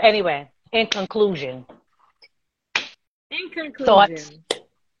 please. Well, anyway, in conclusion. Thoughts.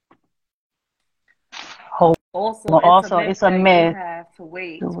 Also, it's a myth. You have to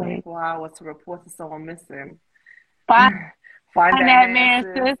wait 24 hours to report to someone missing. Find that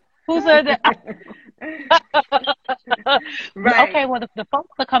man, sis. Who said that? Right. Okay, well, the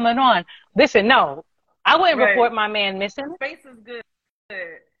folks are coming on. Listen, no. I wouldn't report my man missing. Space is good.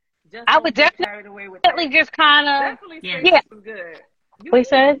 Just I would definitely just kind of, space is good. What he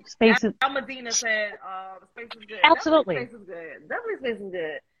said? Space is. Medina said, space is good. Absolutely. Space is good. Definitely space is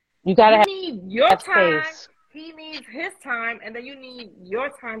good. You gotta need your time. Space. He needs his time, and then you need your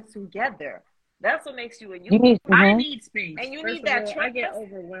time together. That's what makes you a you. Need, I need space. And you need that trust. I get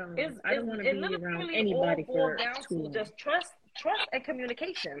overwhelmed. I don't want to be around anybody for too long. Just trust and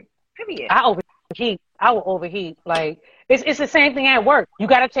communication. Period. I will overheat. Like it's the same thing at work. You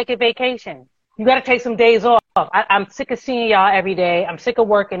got to take a vacation. You got to take some days off. I'm sick of seeing y'all every day. I'm sick of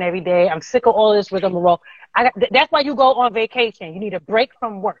working every day. I'm sick of all this rigmarole. That's why you go on vacation. You need a break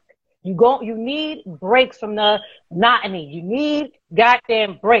from work. You need breaks from the monotony. You need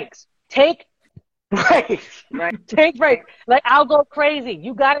goddamn breaks. Take breaks. Right. Take breaks. Like I'll go crazy.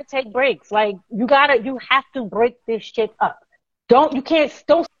 You got to take breaks. Like you have to break this shit up. Don't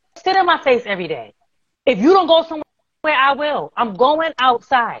sit in my face every day. If you don't go somewhere, I will. I'm going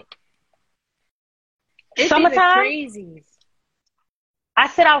outside. Summertime, I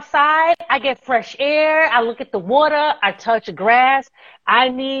sit outside. I get fresh air. I look at the water. I touch grass. I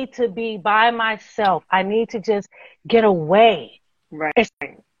need to be by myself. I need to just get away. Right.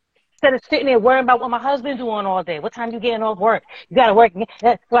 Instead of sitting there worrying about what my husband's doing all day. What time you getting off work? You got to work.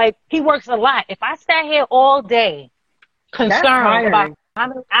 Like, he works a lot. If I sat here all day concerned about how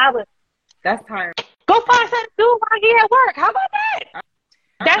many hours. That's tiring. Go find something to do while you're at work. How about that?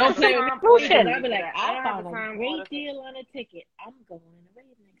 That's the solution. I'll be like, I found a great deal on a ticket. I'm going away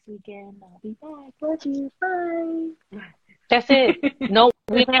next weekend. I'll be back. Love you. Bye. That's it. No,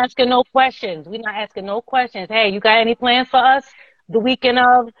 we're not asking no questions. We're not asking no questions. Hey, you got any plans for us the weekend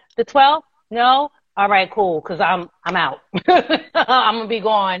of the 12th? No? All right, cool, because I'm out. I'm going to be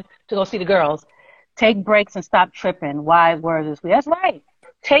going to go see the girls. Take breaks and stop tripping. Wise words this week. That's right.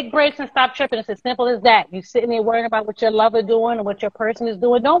 Take breaks and stop tripping. It's as simple as that. You sitting there worrying about what your lover doing and what your person is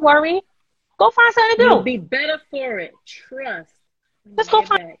doing. Don't worry. Go find something to do. You'll be better for it. Trust. Just go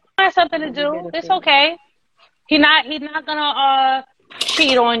find something to do. It's okay. He's not gonna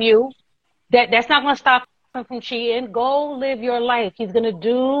cheat on you. That's not gonna stop him from cheating. Go live your life. He's gonna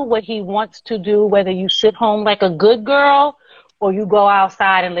do what he wants to do, whether you sit home like a good girl or you go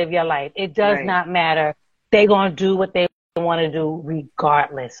outside and live your life. It does not matter. They're gonna do what they want to do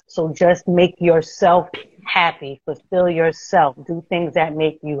regardless. So just make yourself happy. Fulfill yourself. Do things that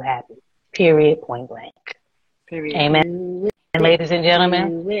make you happy. Period. Point blank. Period. Amen. And ladies and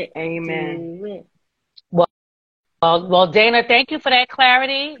gentlemen. Amen. Well, Dana, thank you for that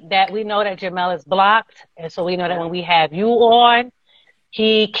clarity that we know that Jamel is blocked. And so we know that when we have you on,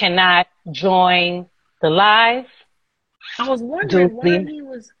 he cannot join the live. I was wondering why he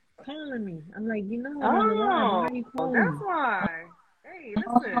was calling me. I'm like, you know, I'm on the line. Why are you calling that's me? why. Hey,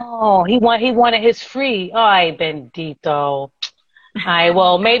 listen. Oh, he wanted his free. Ay, bendito. All right.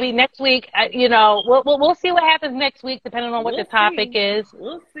 Well, maybe next week. You know, we'll see what happens next week, depending on what the topic is.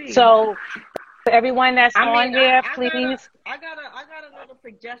 We'll see. So, for everyone that's I mean, on here, I please. I got another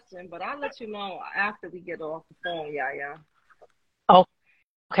suggestion, but I'll let you know after we get off the phone. Yeah.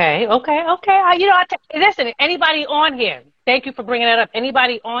 Okay. Listen, anybody on here, thank you for bringing that up.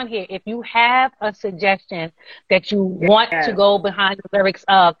 Anybody on here, if you have a suggestion that you want to go behind the lyrics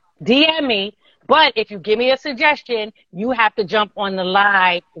of, DM me. But if you give me a suggestion, you have to jump on the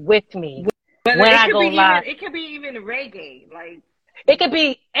live with me when I go live. It could be even reggae, like it could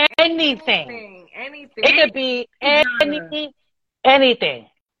be anything. Anything. It could be anything.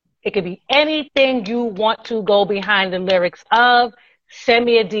 It could be anything you want to go behind the lyrics of. Send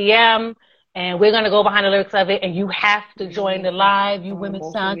me a DM, and we're going to go behind the lyrics of it, and you have to join the live. You women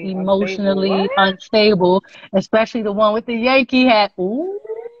sound emotionally unstable, especially the one with the Yankee hat. Ooh.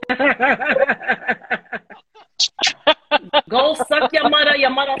 Go suck your mother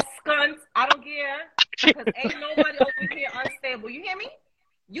scunt. I don't care, because ain't nobody over here unstable. You hear me?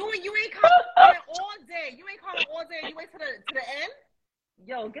 You ain't calling all day. You ain't calling all day. You wait to the end.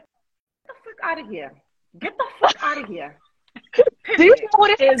 Yo, get the fuck out of here. Get the fuck out of here. Do you know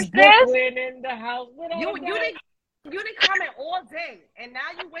what it is? In the house. You didn't comment all day, and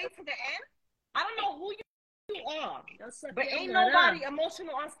now you wait to the end. I don't know who you are, but ain't nobody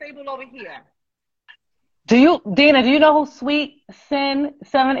emotional unstable over here. Dina, do you know who Sweet Sin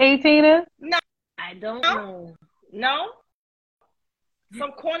 718 is? No, I don't know. No,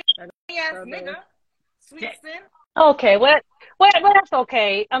 some corny ass nigga. Sweet Sin. Okay, well, that's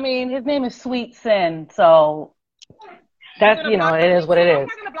okay. I mean, his name is Sweet Sin, so that's, you know, it is what it is. I'm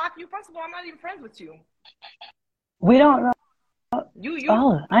not gonna block you. First of all, I'm not even friends with you. We don't know. You're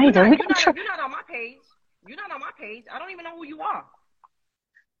I ain't not on my page. You're not on my page. I don't even know who you are.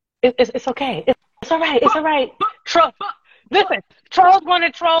 It's okay. It's all right. It's all right. Listen, trolls want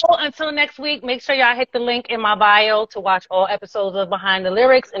to troll. Until next week, make sure y'all hit the link in my bio to watch all episodes of Behind the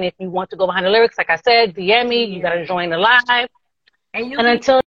Lyrics. And if you want to go behind the lyrics, like I said, DM me. You got to join the live. And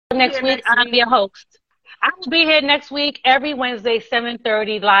until next week, I'm your host. I will be here next week, every Wednesday,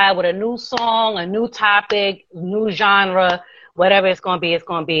 7:30 live with a new song, a new topic, new genre, whatever it's going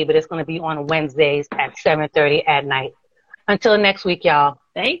to be, but it's going to be on Wednesdays at 7:30 at night. Until next week, y'all.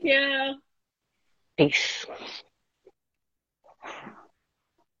 Thank you. Peace.